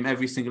single gym,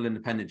 every single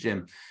independent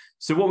gym.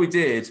 So what we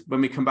did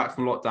when we come back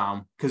from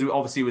lockdown, because it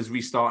obviously was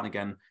restarting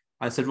again,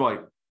 I said, right,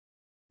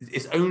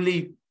 it's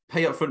only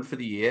pay up front for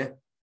the year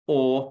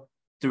or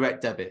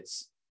direct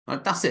debits.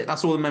 Like, that's it.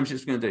 That's all the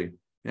membership's going to do.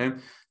 You know,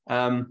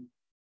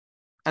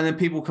 and then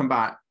people come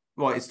back,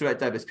 right, it's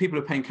direct debits. People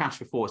are paying cash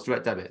before, it's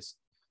direct debits.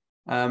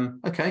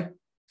 Okay,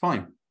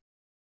 fine.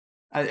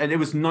 And it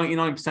was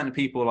 99% of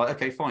people like,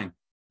 okay, fine,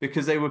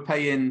 because they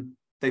pay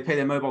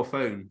their mobile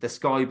phone, their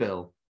Sky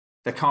bill,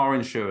 their car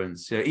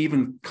insurance, you know,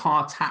 even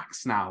car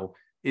tax now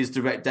is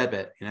direct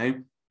debit. You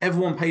know,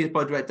 everyone pays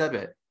by direct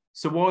debit.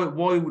 So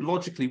why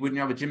logically wouldn't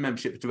you have a gym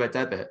membership with direct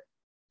debit?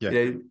 Yeah.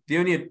 You know, the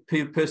only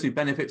person who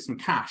benefits from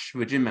cash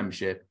for a gym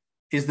membership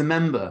is the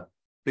member,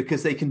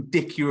 because they can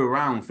dick you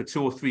around for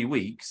 2 or 3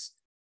 weeks,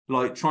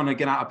 like trying to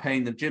get out of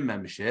paying the gym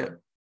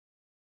membership,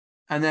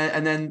 and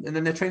then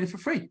they're training for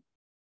free.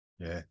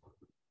 Yeah.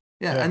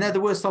 And they're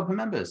the worst type of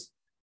members.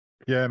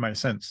 Yeah, it makes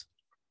sense.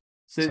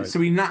 So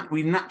we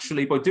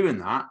naturally, by doing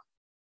that,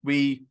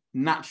 we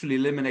naturally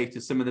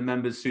eliminated some of the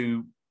members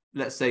who,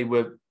 let's say,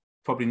 were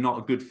probably not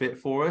a good fit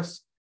for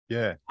us.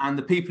 Yeah. And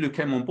the people who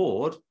came on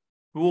board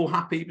were all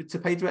happy to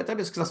pay direct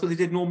debits, because that's what they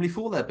did normally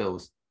for their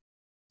bills.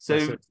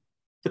 So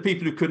the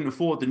people who couldn't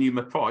afford the new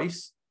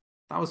price,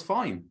 that was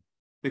fine,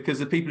 because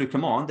the people who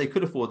come on, they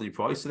could afford the new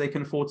price, so they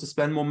can afford to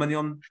spend more money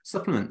on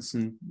supplements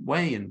and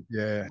whey and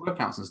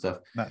workouts and stuff.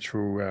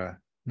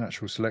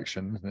 Natural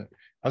selection, isn't it?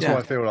 That's why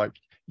I feel like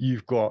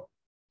you've got,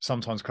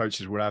 sometimes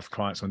coaches will have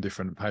clients on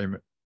different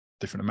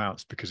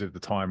amounts because of the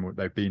time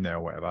they've been there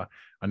or whatever,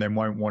 and then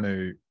won't want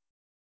to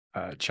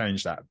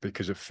change that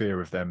because of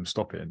fear of them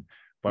stopping.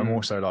 But I'm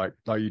also like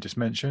you just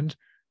mentioned,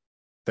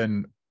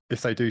 then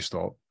if they do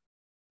stop,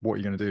 what are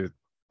you going to do?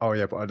 Oh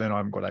yeah, but then I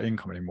haven't got that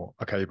income anymore.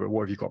 Okay, but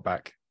what have you got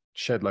back?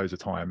 Shed loads of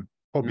time,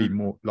 probably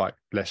more, like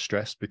less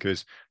stress,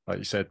 because like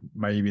you said,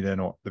 maybe they're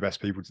not the best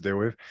people to deal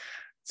with.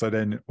 So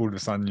then all of a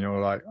sudden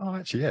you're like, oh,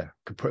 actually, yeah,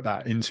 I could put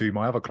that into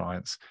my other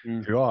clients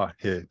who are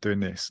here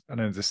doing this. And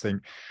then I just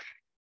think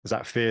there's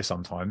that fear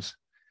sometimes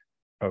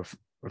of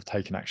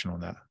taking action on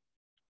that.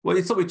 Well,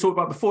 it's what we talked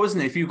about before,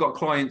 isn't it? If you've got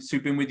clients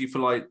who've been with you for,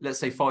 like, let's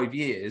say 5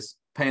 years,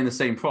 paying the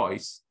same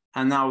price,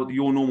 and now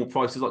your normal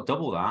price is like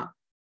double that,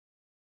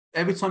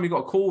 every time you got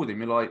a call with him,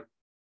 you're like,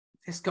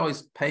 this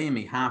guy's paying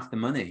me half the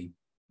money,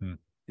 you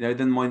know,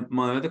 than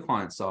my other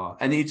clients are.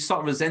 And you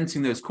start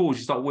resenting those calls.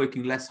 You start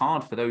working less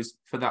hard for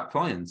that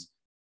client.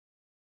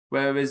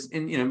 Whereas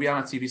in,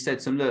 reality, if you said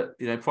to them, look,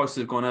 prices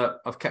have gone up,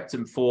 I've kept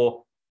them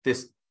for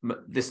this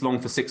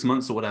long for 6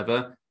 months or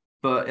whatever,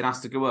 but it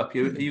has to go up. Are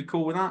you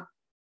cool with that?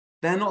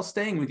 They're not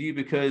staying with you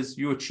because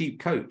you're a cheap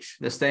coach.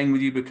 They're staying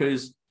with you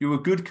because you're a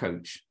good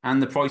coach and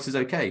the price is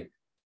okay.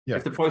 Yeah.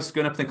 If the price is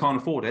going up and they can't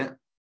afford it,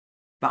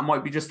 that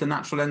might be just the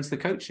natural end to the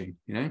coaching,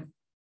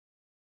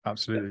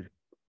 Absolutely.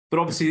 But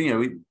obviously,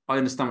 I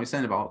understand what you're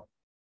saying about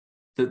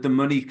the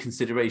money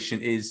consideration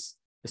is,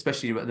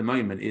 especially at the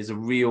moment, is a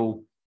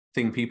real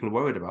thing people are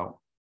worried about.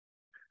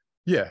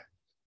 Yeah.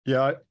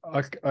 Yeah.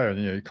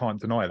 You can't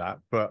deny that,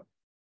 but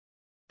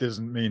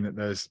doesn't mean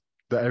that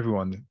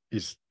everyone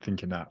is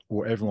thinking that,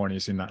 or everyone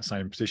is in that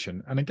same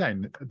position. And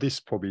again, this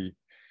probably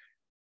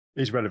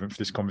is relevant for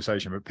this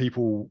conversation, but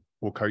people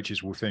or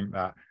coaches will think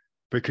that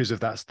because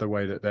that's the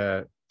way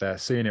that they're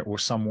seeing it, or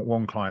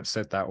one client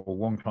said that, or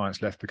one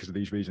client's left because of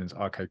these reasons.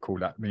 Okay, cool.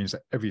 That means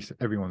that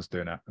everyone's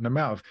doing that. And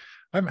I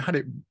haven't had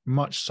it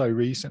much so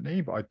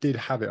recently, but I did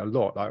have it a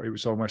lot. Like, it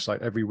was almost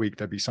like every week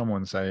there'd be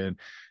someone saying,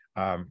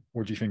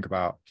 what do you think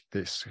about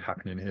this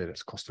happening here?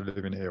 That's cost of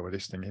living here, or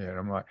this thing here. And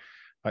I'm like,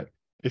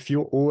 if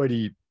you're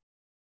already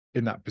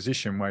in that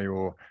position where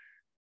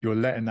you're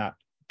letting that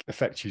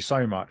affect you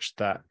so much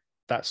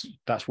that's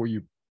what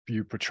you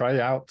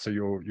portray out, so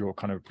you're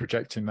kind of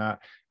projecting that,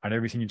 and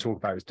everything you talk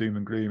about is doom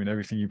and gloom, and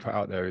everything you put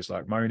out there is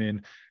like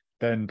moaning,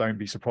 then don't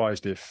be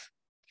surprised if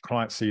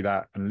clients see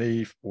that and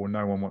leave, or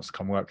no one wants to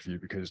come work for you,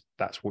 because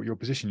that's what you're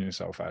positioning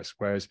yourself as.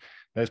 Whereas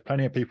there's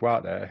plenty of people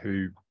out there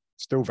who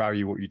still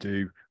value what you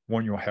do,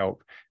 want your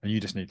help, and you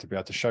just need to be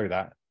able to show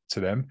that to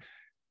them,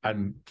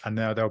 and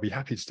now they'll be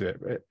happy to do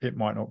it. It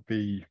might not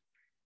be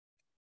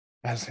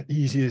as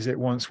easy as it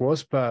once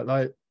was, but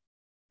like,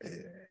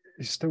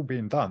 it's still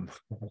being done.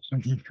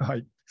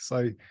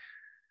 So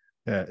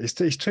yeah,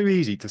 it's too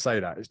easy to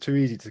say that. It's too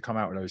easy to come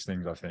out with those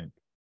things, I think.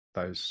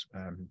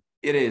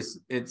 It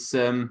is. It's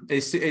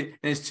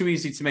too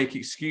easy to make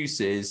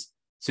excuses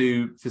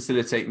to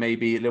facilitate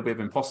maybe a little bit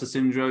of imposter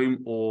syndrome,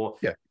 or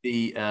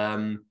the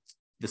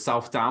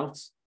self-doubt.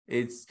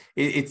 It's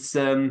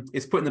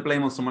putting the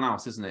blame on someone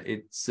else, isn't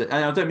it?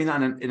 And I don't mean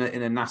that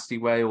in a nasty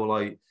way, or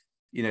like,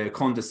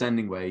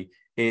 condescending way.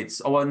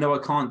 It's, oh, no, I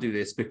can't do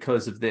this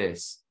because of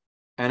this.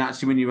 And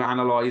actually, when you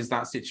analyze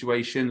that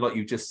situation, like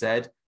you just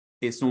said,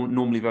 it's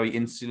normally very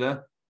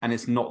insular, and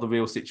it's not the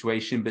real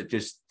situation, but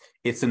just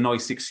it's a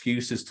nice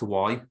excuse as to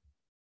why.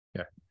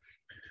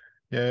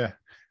 Yeah.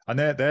 And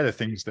they're the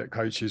things that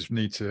coaches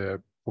need to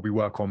probably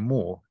work on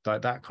more,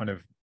 that kind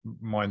of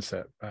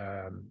mindset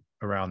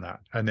around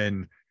that.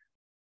 And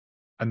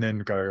then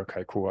go,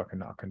 okay, cool, I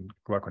can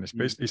work on this.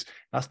 But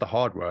that's the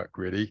hard work,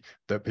 really,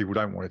 that people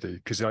don't want to do.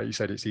 Because like you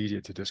said, it's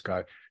easier to just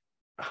go,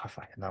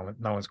 no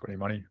one's got any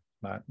money.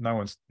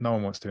 No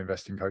one wants to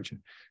invest in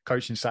coaching.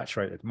 Coaching's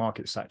saturated,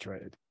 market's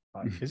saturated.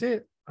 Like, is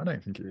it? I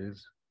don't think it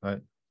is. I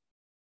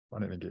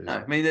don't think it is.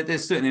 I mean,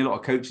 there's certainly a lot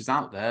of coaches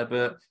out there,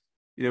 but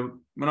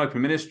when I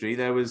opened ministry,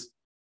 there was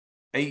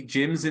 8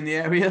 gyms in the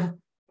area,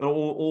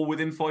 all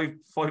within 5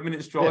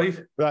 minutes drive.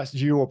 Yeah, that's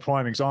your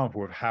prime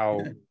example of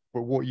how.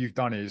 But what you've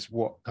done is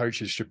what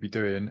coaches should be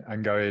doing,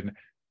 and going,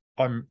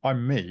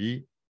 I'm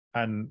me,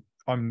 and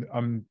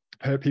I'm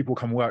people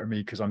come work with me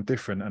because I'm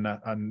different,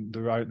 and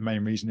the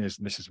main reason is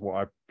this is what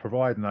I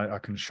provide, and I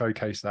can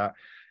showcase that.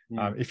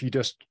 If you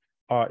just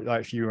are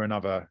like, if you were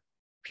another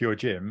pure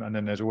gym, and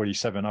then there's already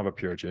 7 other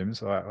pure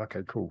gyms, like,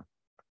 okay, cool,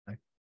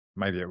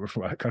 maybe it would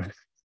work.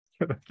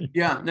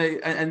 Yeah, no,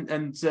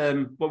 and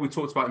what we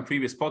talked about in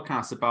previous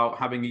podcasts about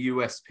having a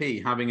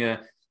USP, having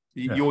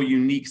your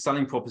unique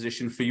selling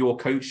proposition for your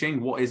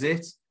coaching. What is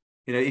it?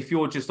 If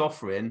you're just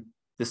offering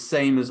the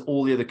same as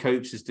all the other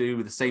coaches do,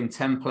 with the same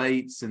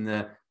templates and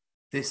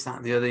this,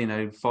 that, the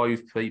other,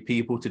 5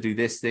 people to do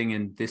this thing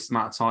in this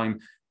amount of time,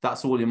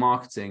 that's all your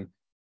marketing.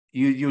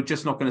 You're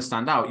just not going to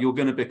stand out. You're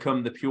going to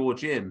become the Pure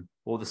Gym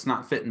or the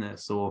Snap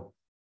Fitness or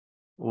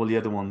all the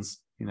other ones.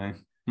 Might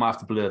have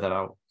to blur that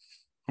out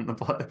on the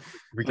bottom.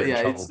 But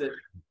yeah,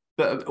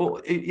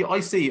 I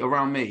see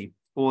around me,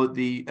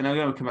 and I'm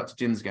going to come back to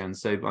gyms again,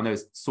 so I know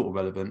it's sort of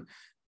relevant,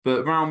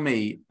 but around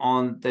me,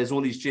 there's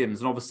all these gyms,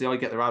 and obviously I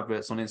get their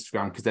adverts on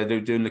Instagram because they're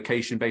doing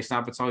location-based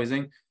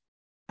advertising,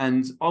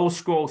 and I'll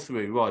scroll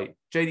through, right,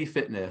 JD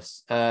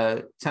Fitness,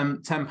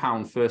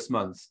 £10 first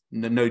month,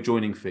 no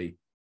joining fee,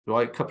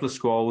 right, couple of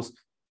scrolls,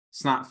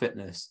 Snap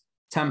Fitness,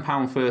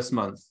 £10 first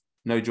month,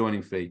 no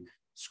joining fee,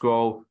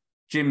 scroll,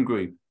 Gym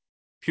Group,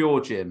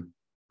 Pure Gym,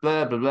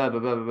 blah, blah, blah, blah,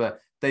 blah, blah.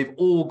 They've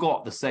all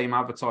got the same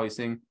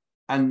advertising,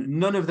 and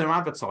none of their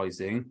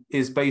advertising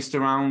is based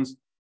around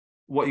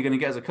what you're going to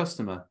get as a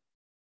customer.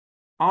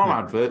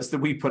 Our adverts that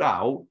we put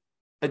out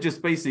are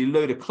just basically a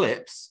load of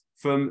clips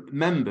from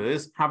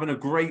members having a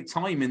great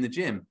time in the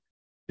gym.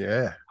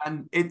 Yeah.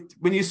 And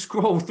when you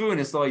scroll through, and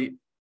it's like,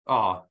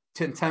 £10,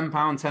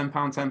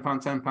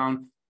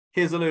 £10.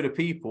 Here's a load of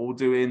people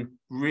doing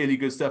really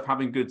good stuff,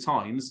 having good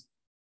times.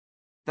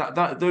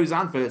 Those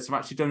adverts have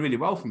actually done really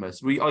well from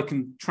us. I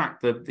can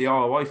track the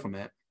ROI from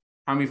it.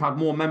 And we've had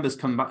more members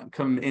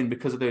come in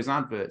because of those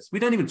adverts. We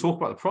don't even talk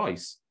about the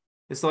price.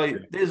 It's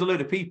like there's a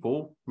load of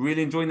people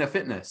really enjoying their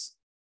fitness,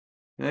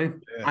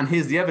 and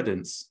here's the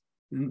evidence.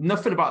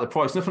 Nothing about the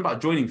price, nothing about a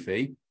joining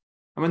fee.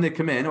 And when they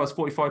come in, it's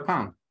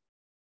 £45.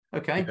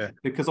 Okay,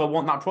 because I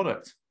want that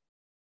product.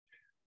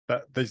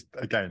 But there's,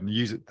 again,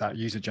 that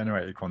user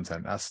generated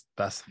content,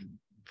 that's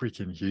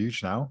freaking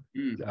huge now.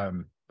 A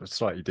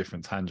slightly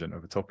different tangent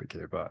of a topic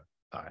here, but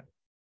that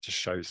just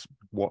shows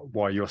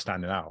why you're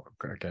standing out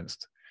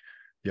against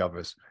the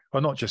others.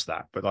 Well, not just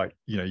that, but like,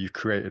 you've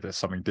created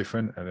something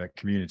different and a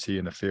community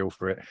and a feel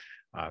for it,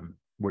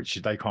 which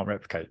they can't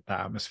replicate, that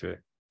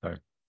atmosphere. So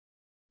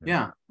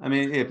yeah, I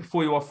mean,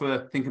 before you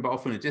think about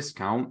offering a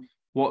discount,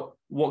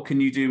 what can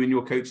you do in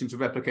your coaching to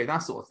replicate that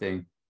sort of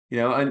thing?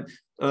 And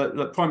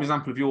like prime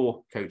example of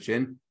your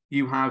coaching,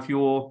 you have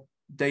your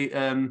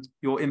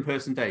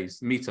in-person days,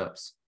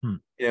 meetups.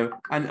 And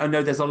I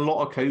know there's a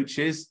lot of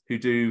coaches who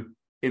do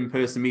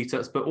in-person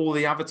meetups, but all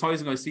the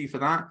advertising I see for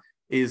that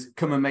is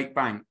come and make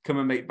bank, come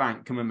and make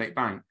bank, come and make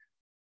bank.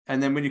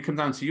 And then when you come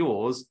down to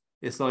yours,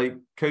 it's like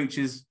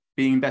coaches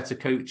being better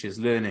coaches,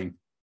 learning.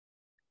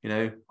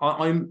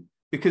 I'm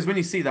because when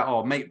you see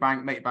that, make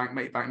bank, make bank,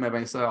 make bank, make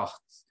bank, so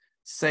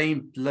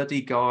same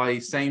bloody guy,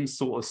 same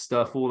sort of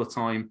stuff all the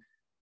time.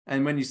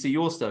 And when you see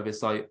your stuff,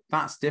 it's like,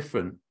 that's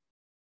different.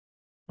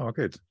 Oh,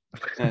 good.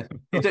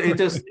 It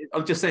does.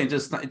 I'm just saying,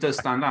 it does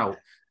stand out.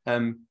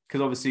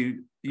 Because obviously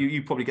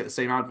you probably get the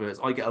same adverts.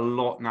 I get a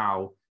lot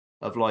now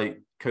of like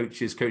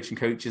coaches coaching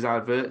coaches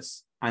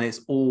adverts, and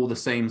it's all the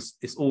same.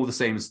 It's all the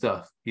same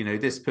stuff.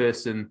 This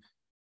person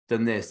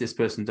done this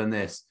person done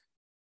this,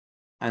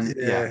 and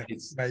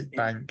it's make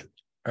bank.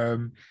 I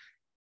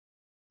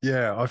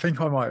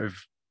think I might have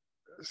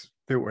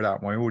filtered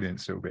out my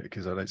audience a little bit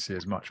because I don't see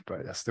as much,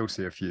 but I still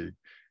see a few.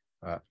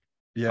 I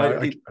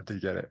do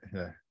get it.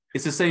 Yeah.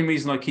 It's the same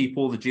reason I keep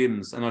all the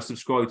gyms and I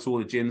subscribe to all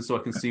the gyms so I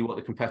can see what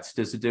the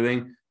competitors are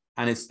doing,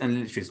 and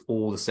literally it's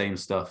all the same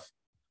stuff.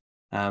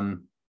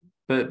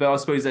 But I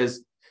suppose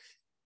there's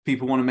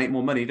people want to make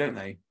more money, don't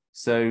they?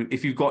 So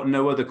if you've got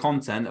no other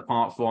content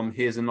apart from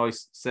here's a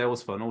nice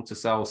sales funnel to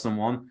sell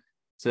someone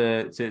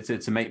to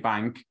make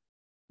bank,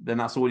 then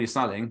that's all you're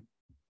selling.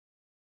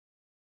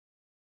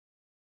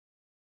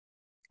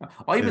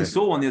 I even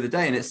saw one the other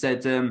day and it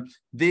said,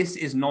 this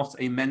is not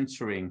a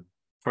mentoring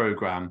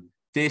program.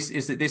 This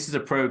is a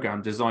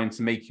program designed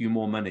to make you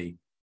more money.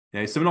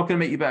 So we're not going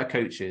to make you better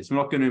coaches. We're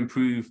not going to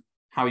improve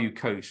how you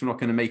coach. We're not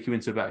going to make you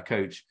into a better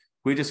coach.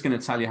 We're just going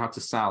to tell you how to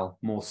sell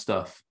more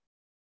stuff.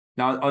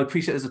 Now, I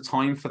appreciate there's a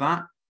time for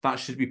that. That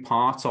should be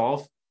part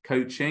of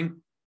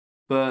coaching.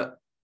 But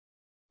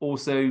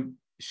also,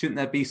 shouldn't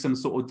there be some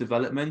sort of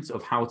development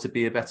of how to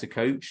be a better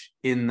coach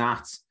in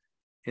that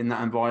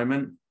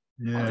environment?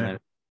 Yeah. I don't know.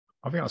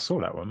 I think I saw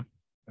that one.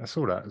 I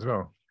saw that as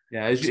well.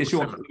 Yeah, it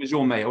was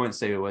your mate. I won't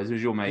say who it was. It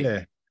was your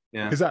mate.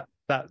 Yeah. Because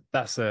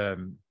that's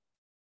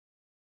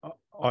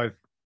I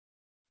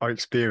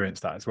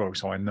experienced that as well,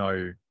 so I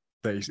know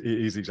that it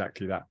is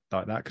exactly that,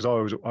 like that. Because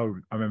I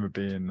remember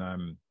being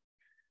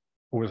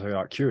always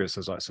like curious.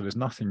 I was like, so there's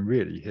nothing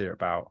really here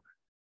about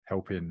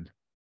helping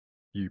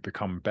you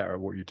become better at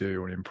what you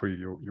do and improve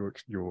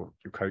your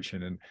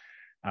coaching,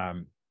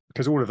 and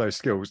because all of those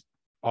skills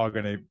are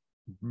going to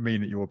mean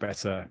that you're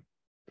better,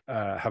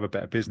 have a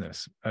better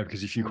business.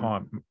 Because if you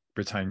can't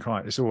retain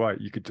clients, it's all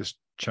right, you could just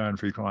churn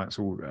through clients.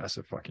 That's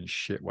a fucking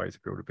shit way to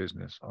build a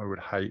business. I would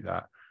hate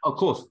that. Of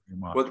course.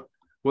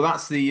 Well,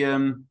 that's the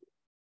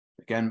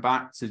again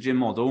back to gym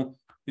model.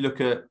 You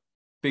look at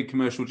big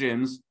commercial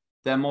gyms,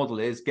 their model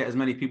is get as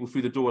many people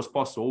through the door as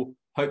possible,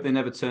 hope they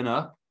never turn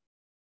up,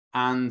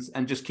 and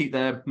just keep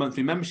their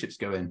monthly memberships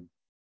going.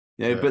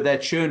 But their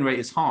churn rate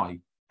is high,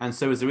 and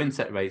so is their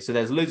intake rate. So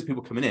there's loads of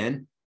people coming in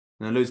and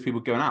then loads of people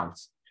going out.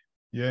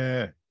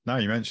 Yeah, now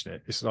you mention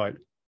it, it's like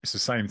it's the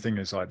same thing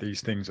as like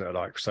these things that are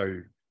like, so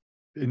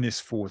in this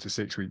 4 to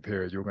 6 week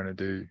period, you're going to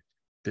do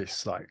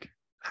this like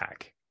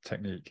hack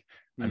technique,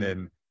 and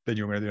then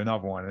you're going to do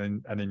another one,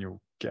 and then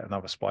you'll get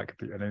another spike of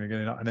people, and then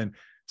again, and then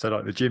so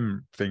like the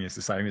gym thing is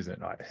the same, isn't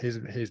it? Like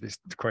here's this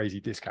crazy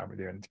discount we're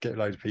doing to get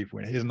loads of people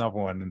in. Here's another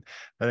one, and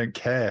they don't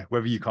care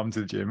whether you come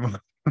to the gym.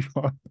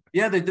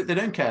 Yeah, they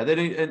don't care. They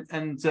don't,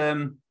 and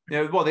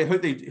they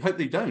hope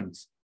they don't.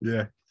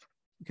 Yeah,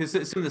 because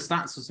some of the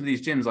stats for some of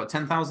these gyms, like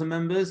 10,000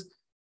 members,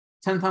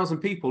 10,000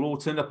 people all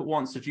turned up at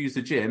once to use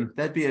the gym,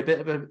 there'd be a bit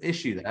of an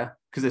issue there,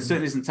 because there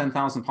certainly isn't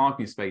 10,000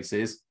 parking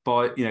spaces,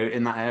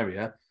 in that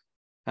area.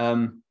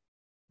 In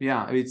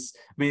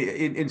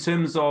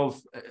terms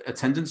of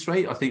attendance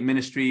rate, I think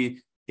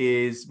ministry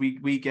is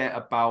we get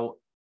about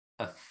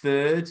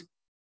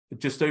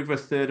just over a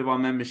third of our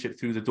membership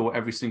through the door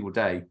every single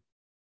day.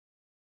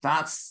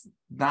 That's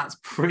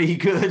pretty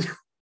good.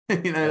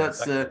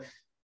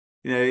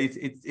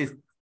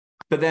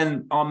 But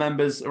then our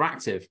members are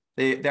active.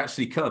 They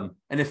actually come.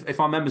 And if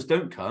our members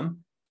don't come,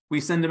 we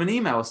send them an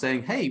email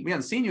saying, hey, we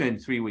haven't seen you in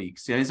 3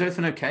 weeks. Is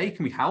everything okay?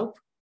 Can we help?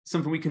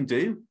 Something we can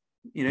do?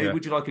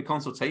 Would you like a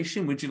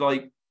consultation? Would you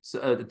like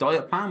a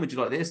diet plan? Would you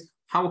like this?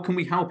 How can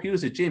we help you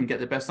as a gym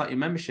get the best out of your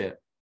membership?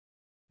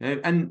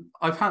 And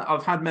I've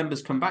had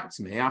members come back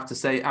to me after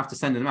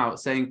sending them out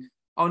saying,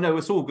 oh no,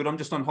 it's all good. I'm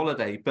just on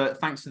holiday, but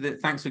thanks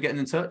for getting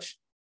in touch.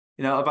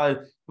 You know, I've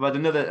had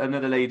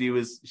another lady who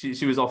was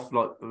she was off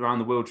like around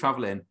the world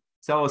traveling.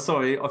 So, oh,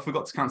 sorry, I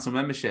forgot to cancel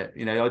membership.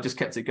 You know, I just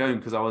kept it going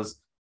because I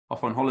was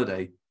off on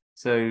holiday.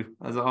 So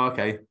I was like, oh,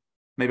 okay,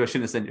 maybe I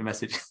shouldn't have sent you a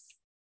message.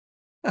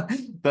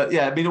 But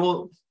yeah, I mean,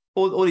 all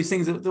these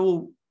things,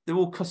 they're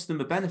all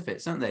customer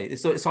benefits, aren't they?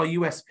 It's our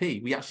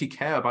USP. We actually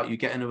care about you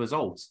getting a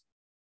result.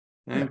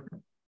 You know? Yeah.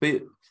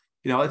 But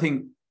you know, I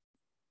think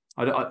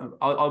I'm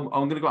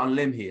going to go out on a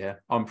limb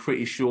here. I'm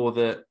pretty sure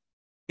that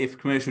if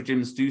commercial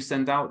gyms do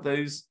send out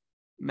those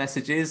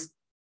messages,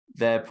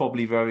 they're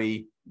probably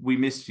very, we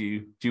missed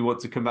you. Do you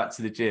want to come back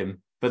to the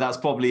gym? But that's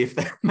probably if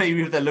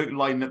they're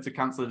lining up to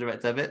cancel the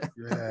direct debit.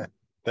 Yeah,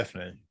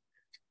 definitely.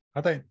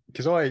 I don't,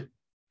 because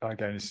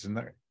again, this is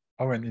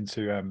I went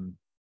into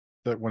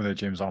one of the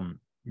gyms I'm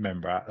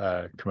member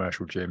at,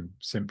 commercial gym,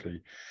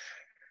 Simply,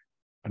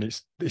 and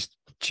it's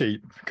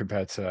cheap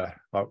compared to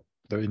like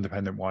the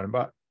independent one.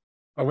 But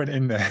I went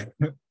in there,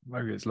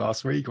 maybe it's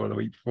last week or the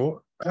week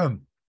before.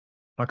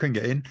 I couldn't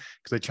get in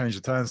because they changed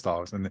the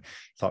turnstiles and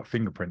it's like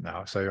fingerprint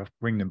now. So I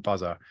ring them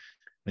buzzer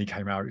and he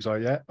came out. He's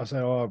like, yeah. I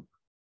said, oh,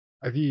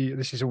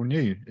 this is all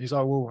new. He's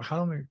like, well, how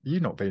long have you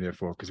not been here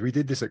for? Because we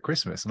did this at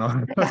Christmas. And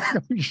I'm like,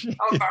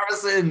 oh,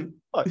 embarrassing.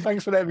 Like,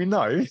 thanks for letting me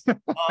know.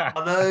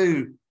 Oh,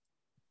 no.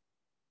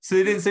 So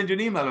they didn't send you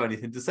an email or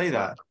anything to say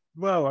that?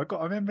 Well,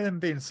 I remember them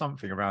being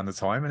something around the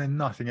time and then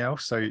nothing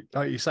else. So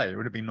like you say, it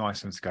would have been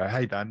nice for them to go,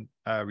 hey, Dan,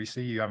 we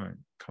see you haven't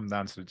come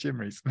down to the gym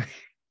recently.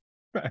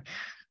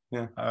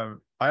 Yeah.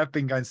 I have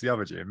been going to the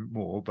other gym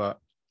more, but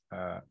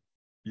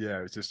yeah,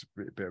 it's just a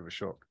bit of a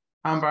shock.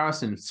 How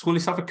embarrassing. School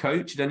yourself a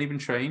coach, you don't even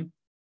train?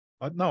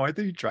 No, I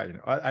do train.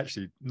 I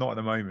actually, not at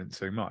the moment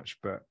so much,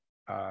 but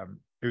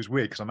it was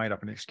weird because I made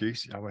up an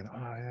excuse. I went,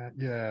 oh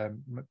yeah,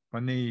 my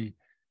knee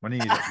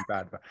is actually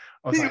bad. But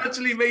you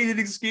actually made an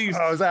excuse.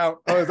 I was out.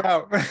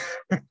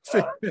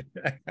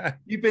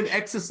 You've been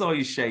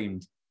exercise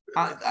shamed.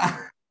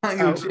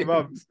 Out for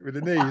months with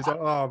the knee. He's like,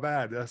 oh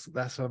man,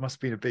 that must have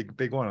been a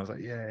big one. I was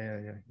like,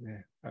 yeah.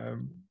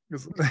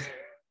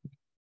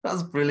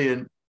 That's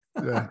brilliant.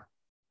 Yeah,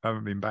 I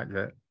haven't been back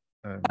yet.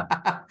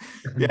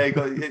 Yeah, you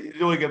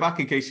don't want to go back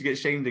in case you get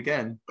shamed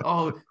again.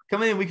 Oh,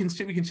 come in, we can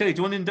show you. Do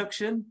you want an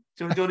induction?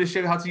 Do you want to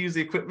show you how to use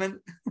the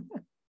equipment?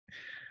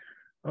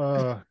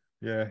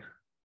 Yeah.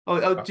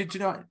 Do you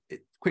know?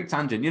 Quick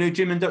tangent. You know,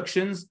 gym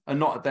inductions are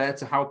not there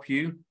to help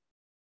you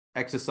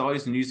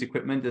exercise and use the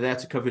equipment. They're there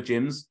to cover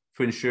gyms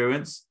for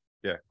insurance.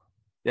 Yeah.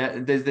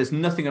 There's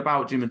nothing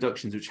about gym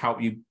inductions which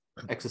help you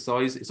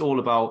exercise. It's all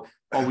about,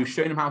 oh, we've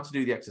shown him how to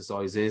do the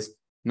exercises.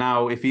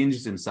 Now, if he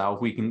injures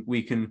himself, we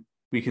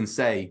can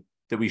say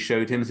that we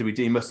showed him, so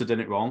he must have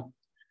done it wrong.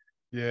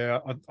 Yeah,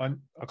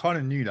 I kind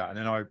of knew that, and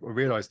then I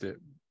realized it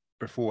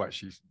before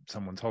actually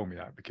someone told me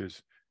that,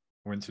 because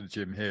I went to the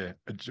gym here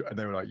and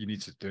they were like, you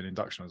need to do an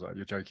induction. I was like,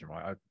 you're joking,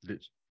 right?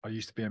 I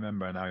used to be a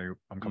member and now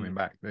I'm coming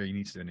back. No, you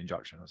need to do an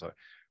induction. I was like,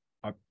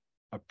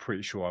 I'm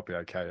pretty sure I'll be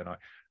okay.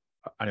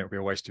 And it'll be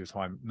a waste of your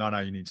time. No,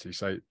 you need to.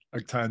 So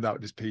it turned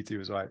out this PT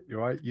was like, you're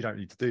right, you don't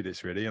need to do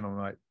this really. And I'm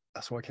like,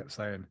 that's what I kept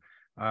saying.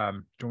 Do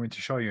you want me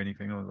to show you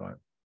anything? I was like,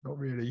 not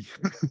really.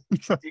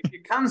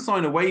 You can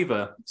sign a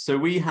waiver. So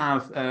we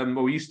have,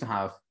 or we used to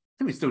have, I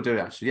think we still do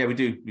actually. Yeah, we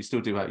do. We still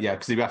do have, yeah,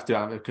 because we have to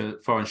have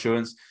it for our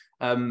insurance.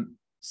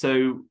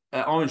 So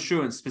our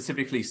insurance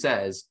specifically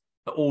says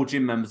that all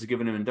gym members are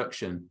given an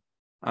induction.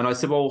 And I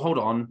said, well, hold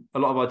on. A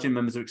lot of our gym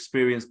members are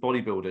experienced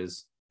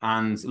bodybuilders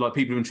and like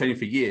people who've been training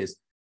for years.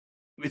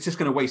 It's just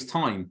going to waste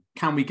time.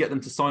 Can we get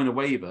them to sign a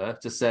waiver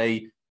to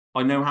say,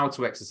 I know how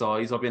to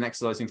exercise. I've been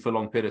exercising for a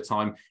long period of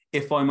time.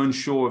 If I'm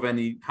unsure of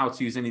how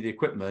to use any of the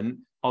equipment,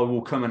 I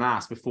will come and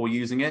ask before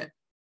using it.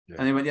 Yeah.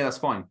 And they went, yeah, that's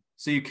fine.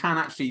 So you can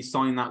actually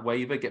sign that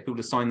waiver, get people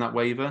to sign that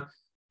waiver.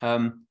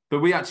 But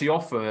we actually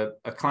offer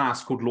a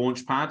class called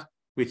Launchpad,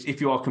 which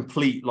if you are a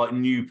complete like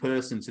new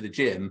person to the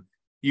gym,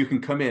 you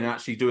can come in and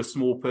actually do a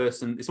small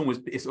person. It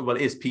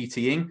is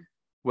PTing,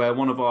 where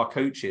one of our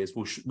coaches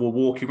will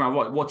walk you around.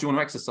 What do you want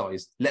to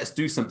exercise? Let's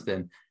do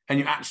something. And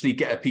you actually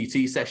get a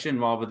PT session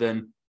rather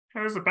than,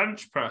 here's a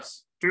bench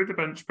press, do the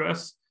bench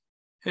press.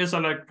 Here's a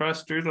leg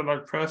press, do the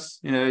leg press.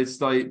 You know, it's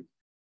like,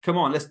 come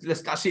on,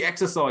 let's actually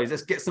exercise.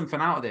 Let's get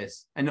something out of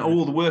this. And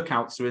all the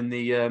workouts are in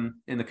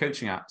the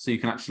coaching app, so you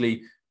can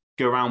actually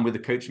go around with the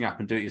coaching app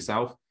and do it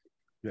yourself.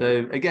 Yeah.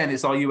 So again,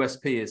 it's our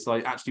USP. It's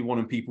like actually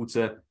wanting people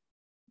to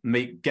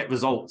get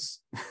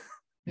results,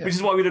 yeah. Which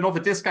is why we don't offer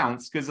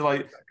discounts, because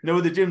like no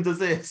other gym does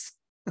this.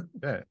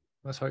 Yeah,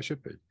 that's how it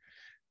should be.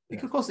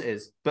 Yeah. Of course it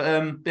is. But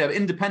yeah,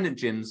 independent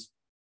gyms,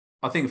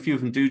 I think a few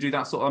of them do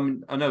that sort of, I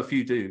mean, I know a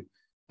few do.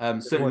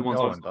 Certainly the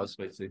ones I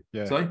spoke to.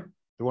 Yeah. Sorry?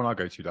 The one I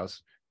go to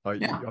does.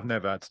 Like, yeah. I've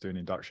never had to do an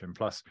induction.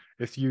 Plus,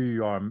 if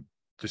you are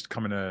just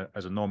coming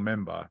as a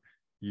non-member,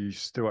 you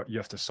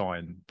have to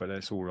sign, but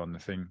it's all on the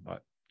thing.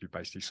 Like you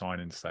basically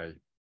sign and say,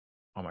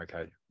 I'm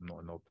okay, I'm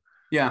not a knob.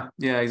 Yeah,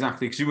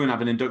 exactly. Because you wouldn't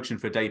have an induction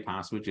for a day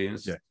pass, would you?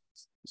 It's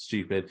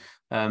stupid.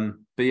 But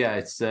yeah,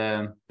 it's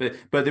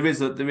but there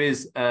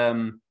is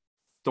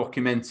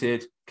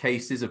documented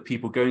cases of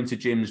people going to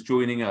gyms,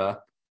 joining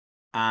up,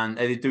 and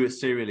they do it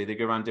serially. They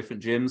go around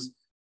different gyms,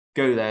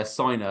 go there,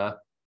 sign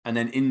up, and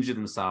then injure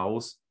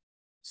themselves,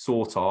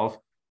 sort of,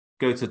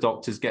 go to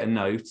doctors, get a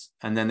note,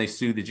 and then they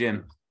sue the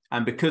gym.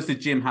 And because the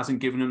gym hasn't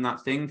given them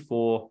that thing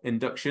for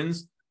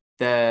inductions,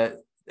 they're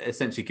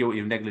essentially guilty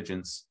of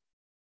negligence.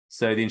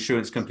 So the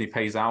insurance company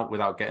pays out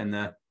without getting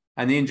the,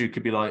 and the injury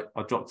could be like,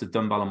 I dropped a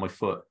dumbbell on my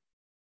foot.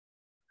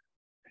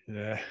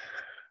 Yeah.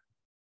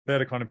 They're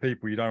the kind of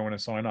people you don't want to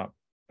sign up.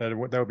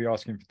 They'll be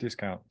asking for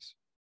discounts.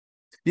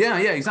 Yeah,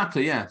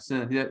 exactly. Yeah.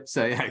 So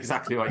yeah,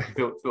 exactly right.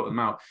 You fill them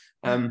out.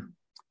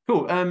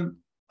 Cool.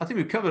 I think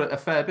we've covered a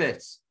fair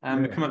bit.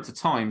 We've come up to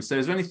time. So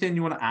is there anything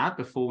you want to add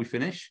before we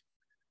finish?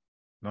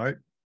 No,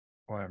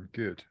 I am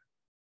good.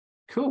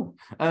 Cool.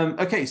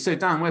 Okay, so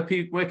Dan,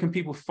 where can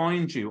people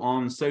find you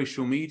on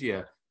social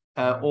media,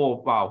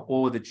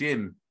 or the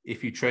gym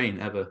if you train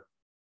ever?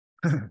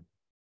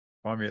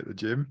 Find me at the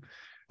gym.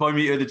 Find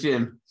me at the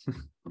gym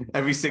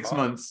every 6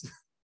 months.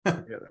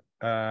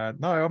 No,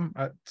 I'm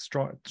at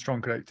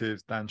Strong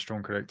Collective, Dan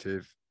Strong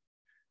Collective.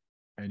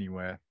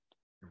 Anywhere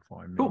you'll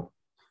find me. Cool.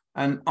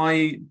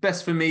 And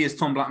best for me is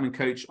Tom Blackman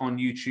Coach on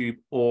YouTube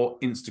or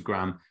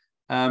Instagram.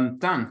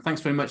 Dan,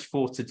 thanks very much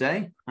for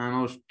today, and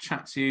I'll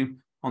chat to you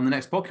on the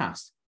next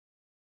podcast.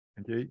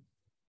 Thank you.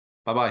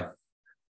 Bye-bye.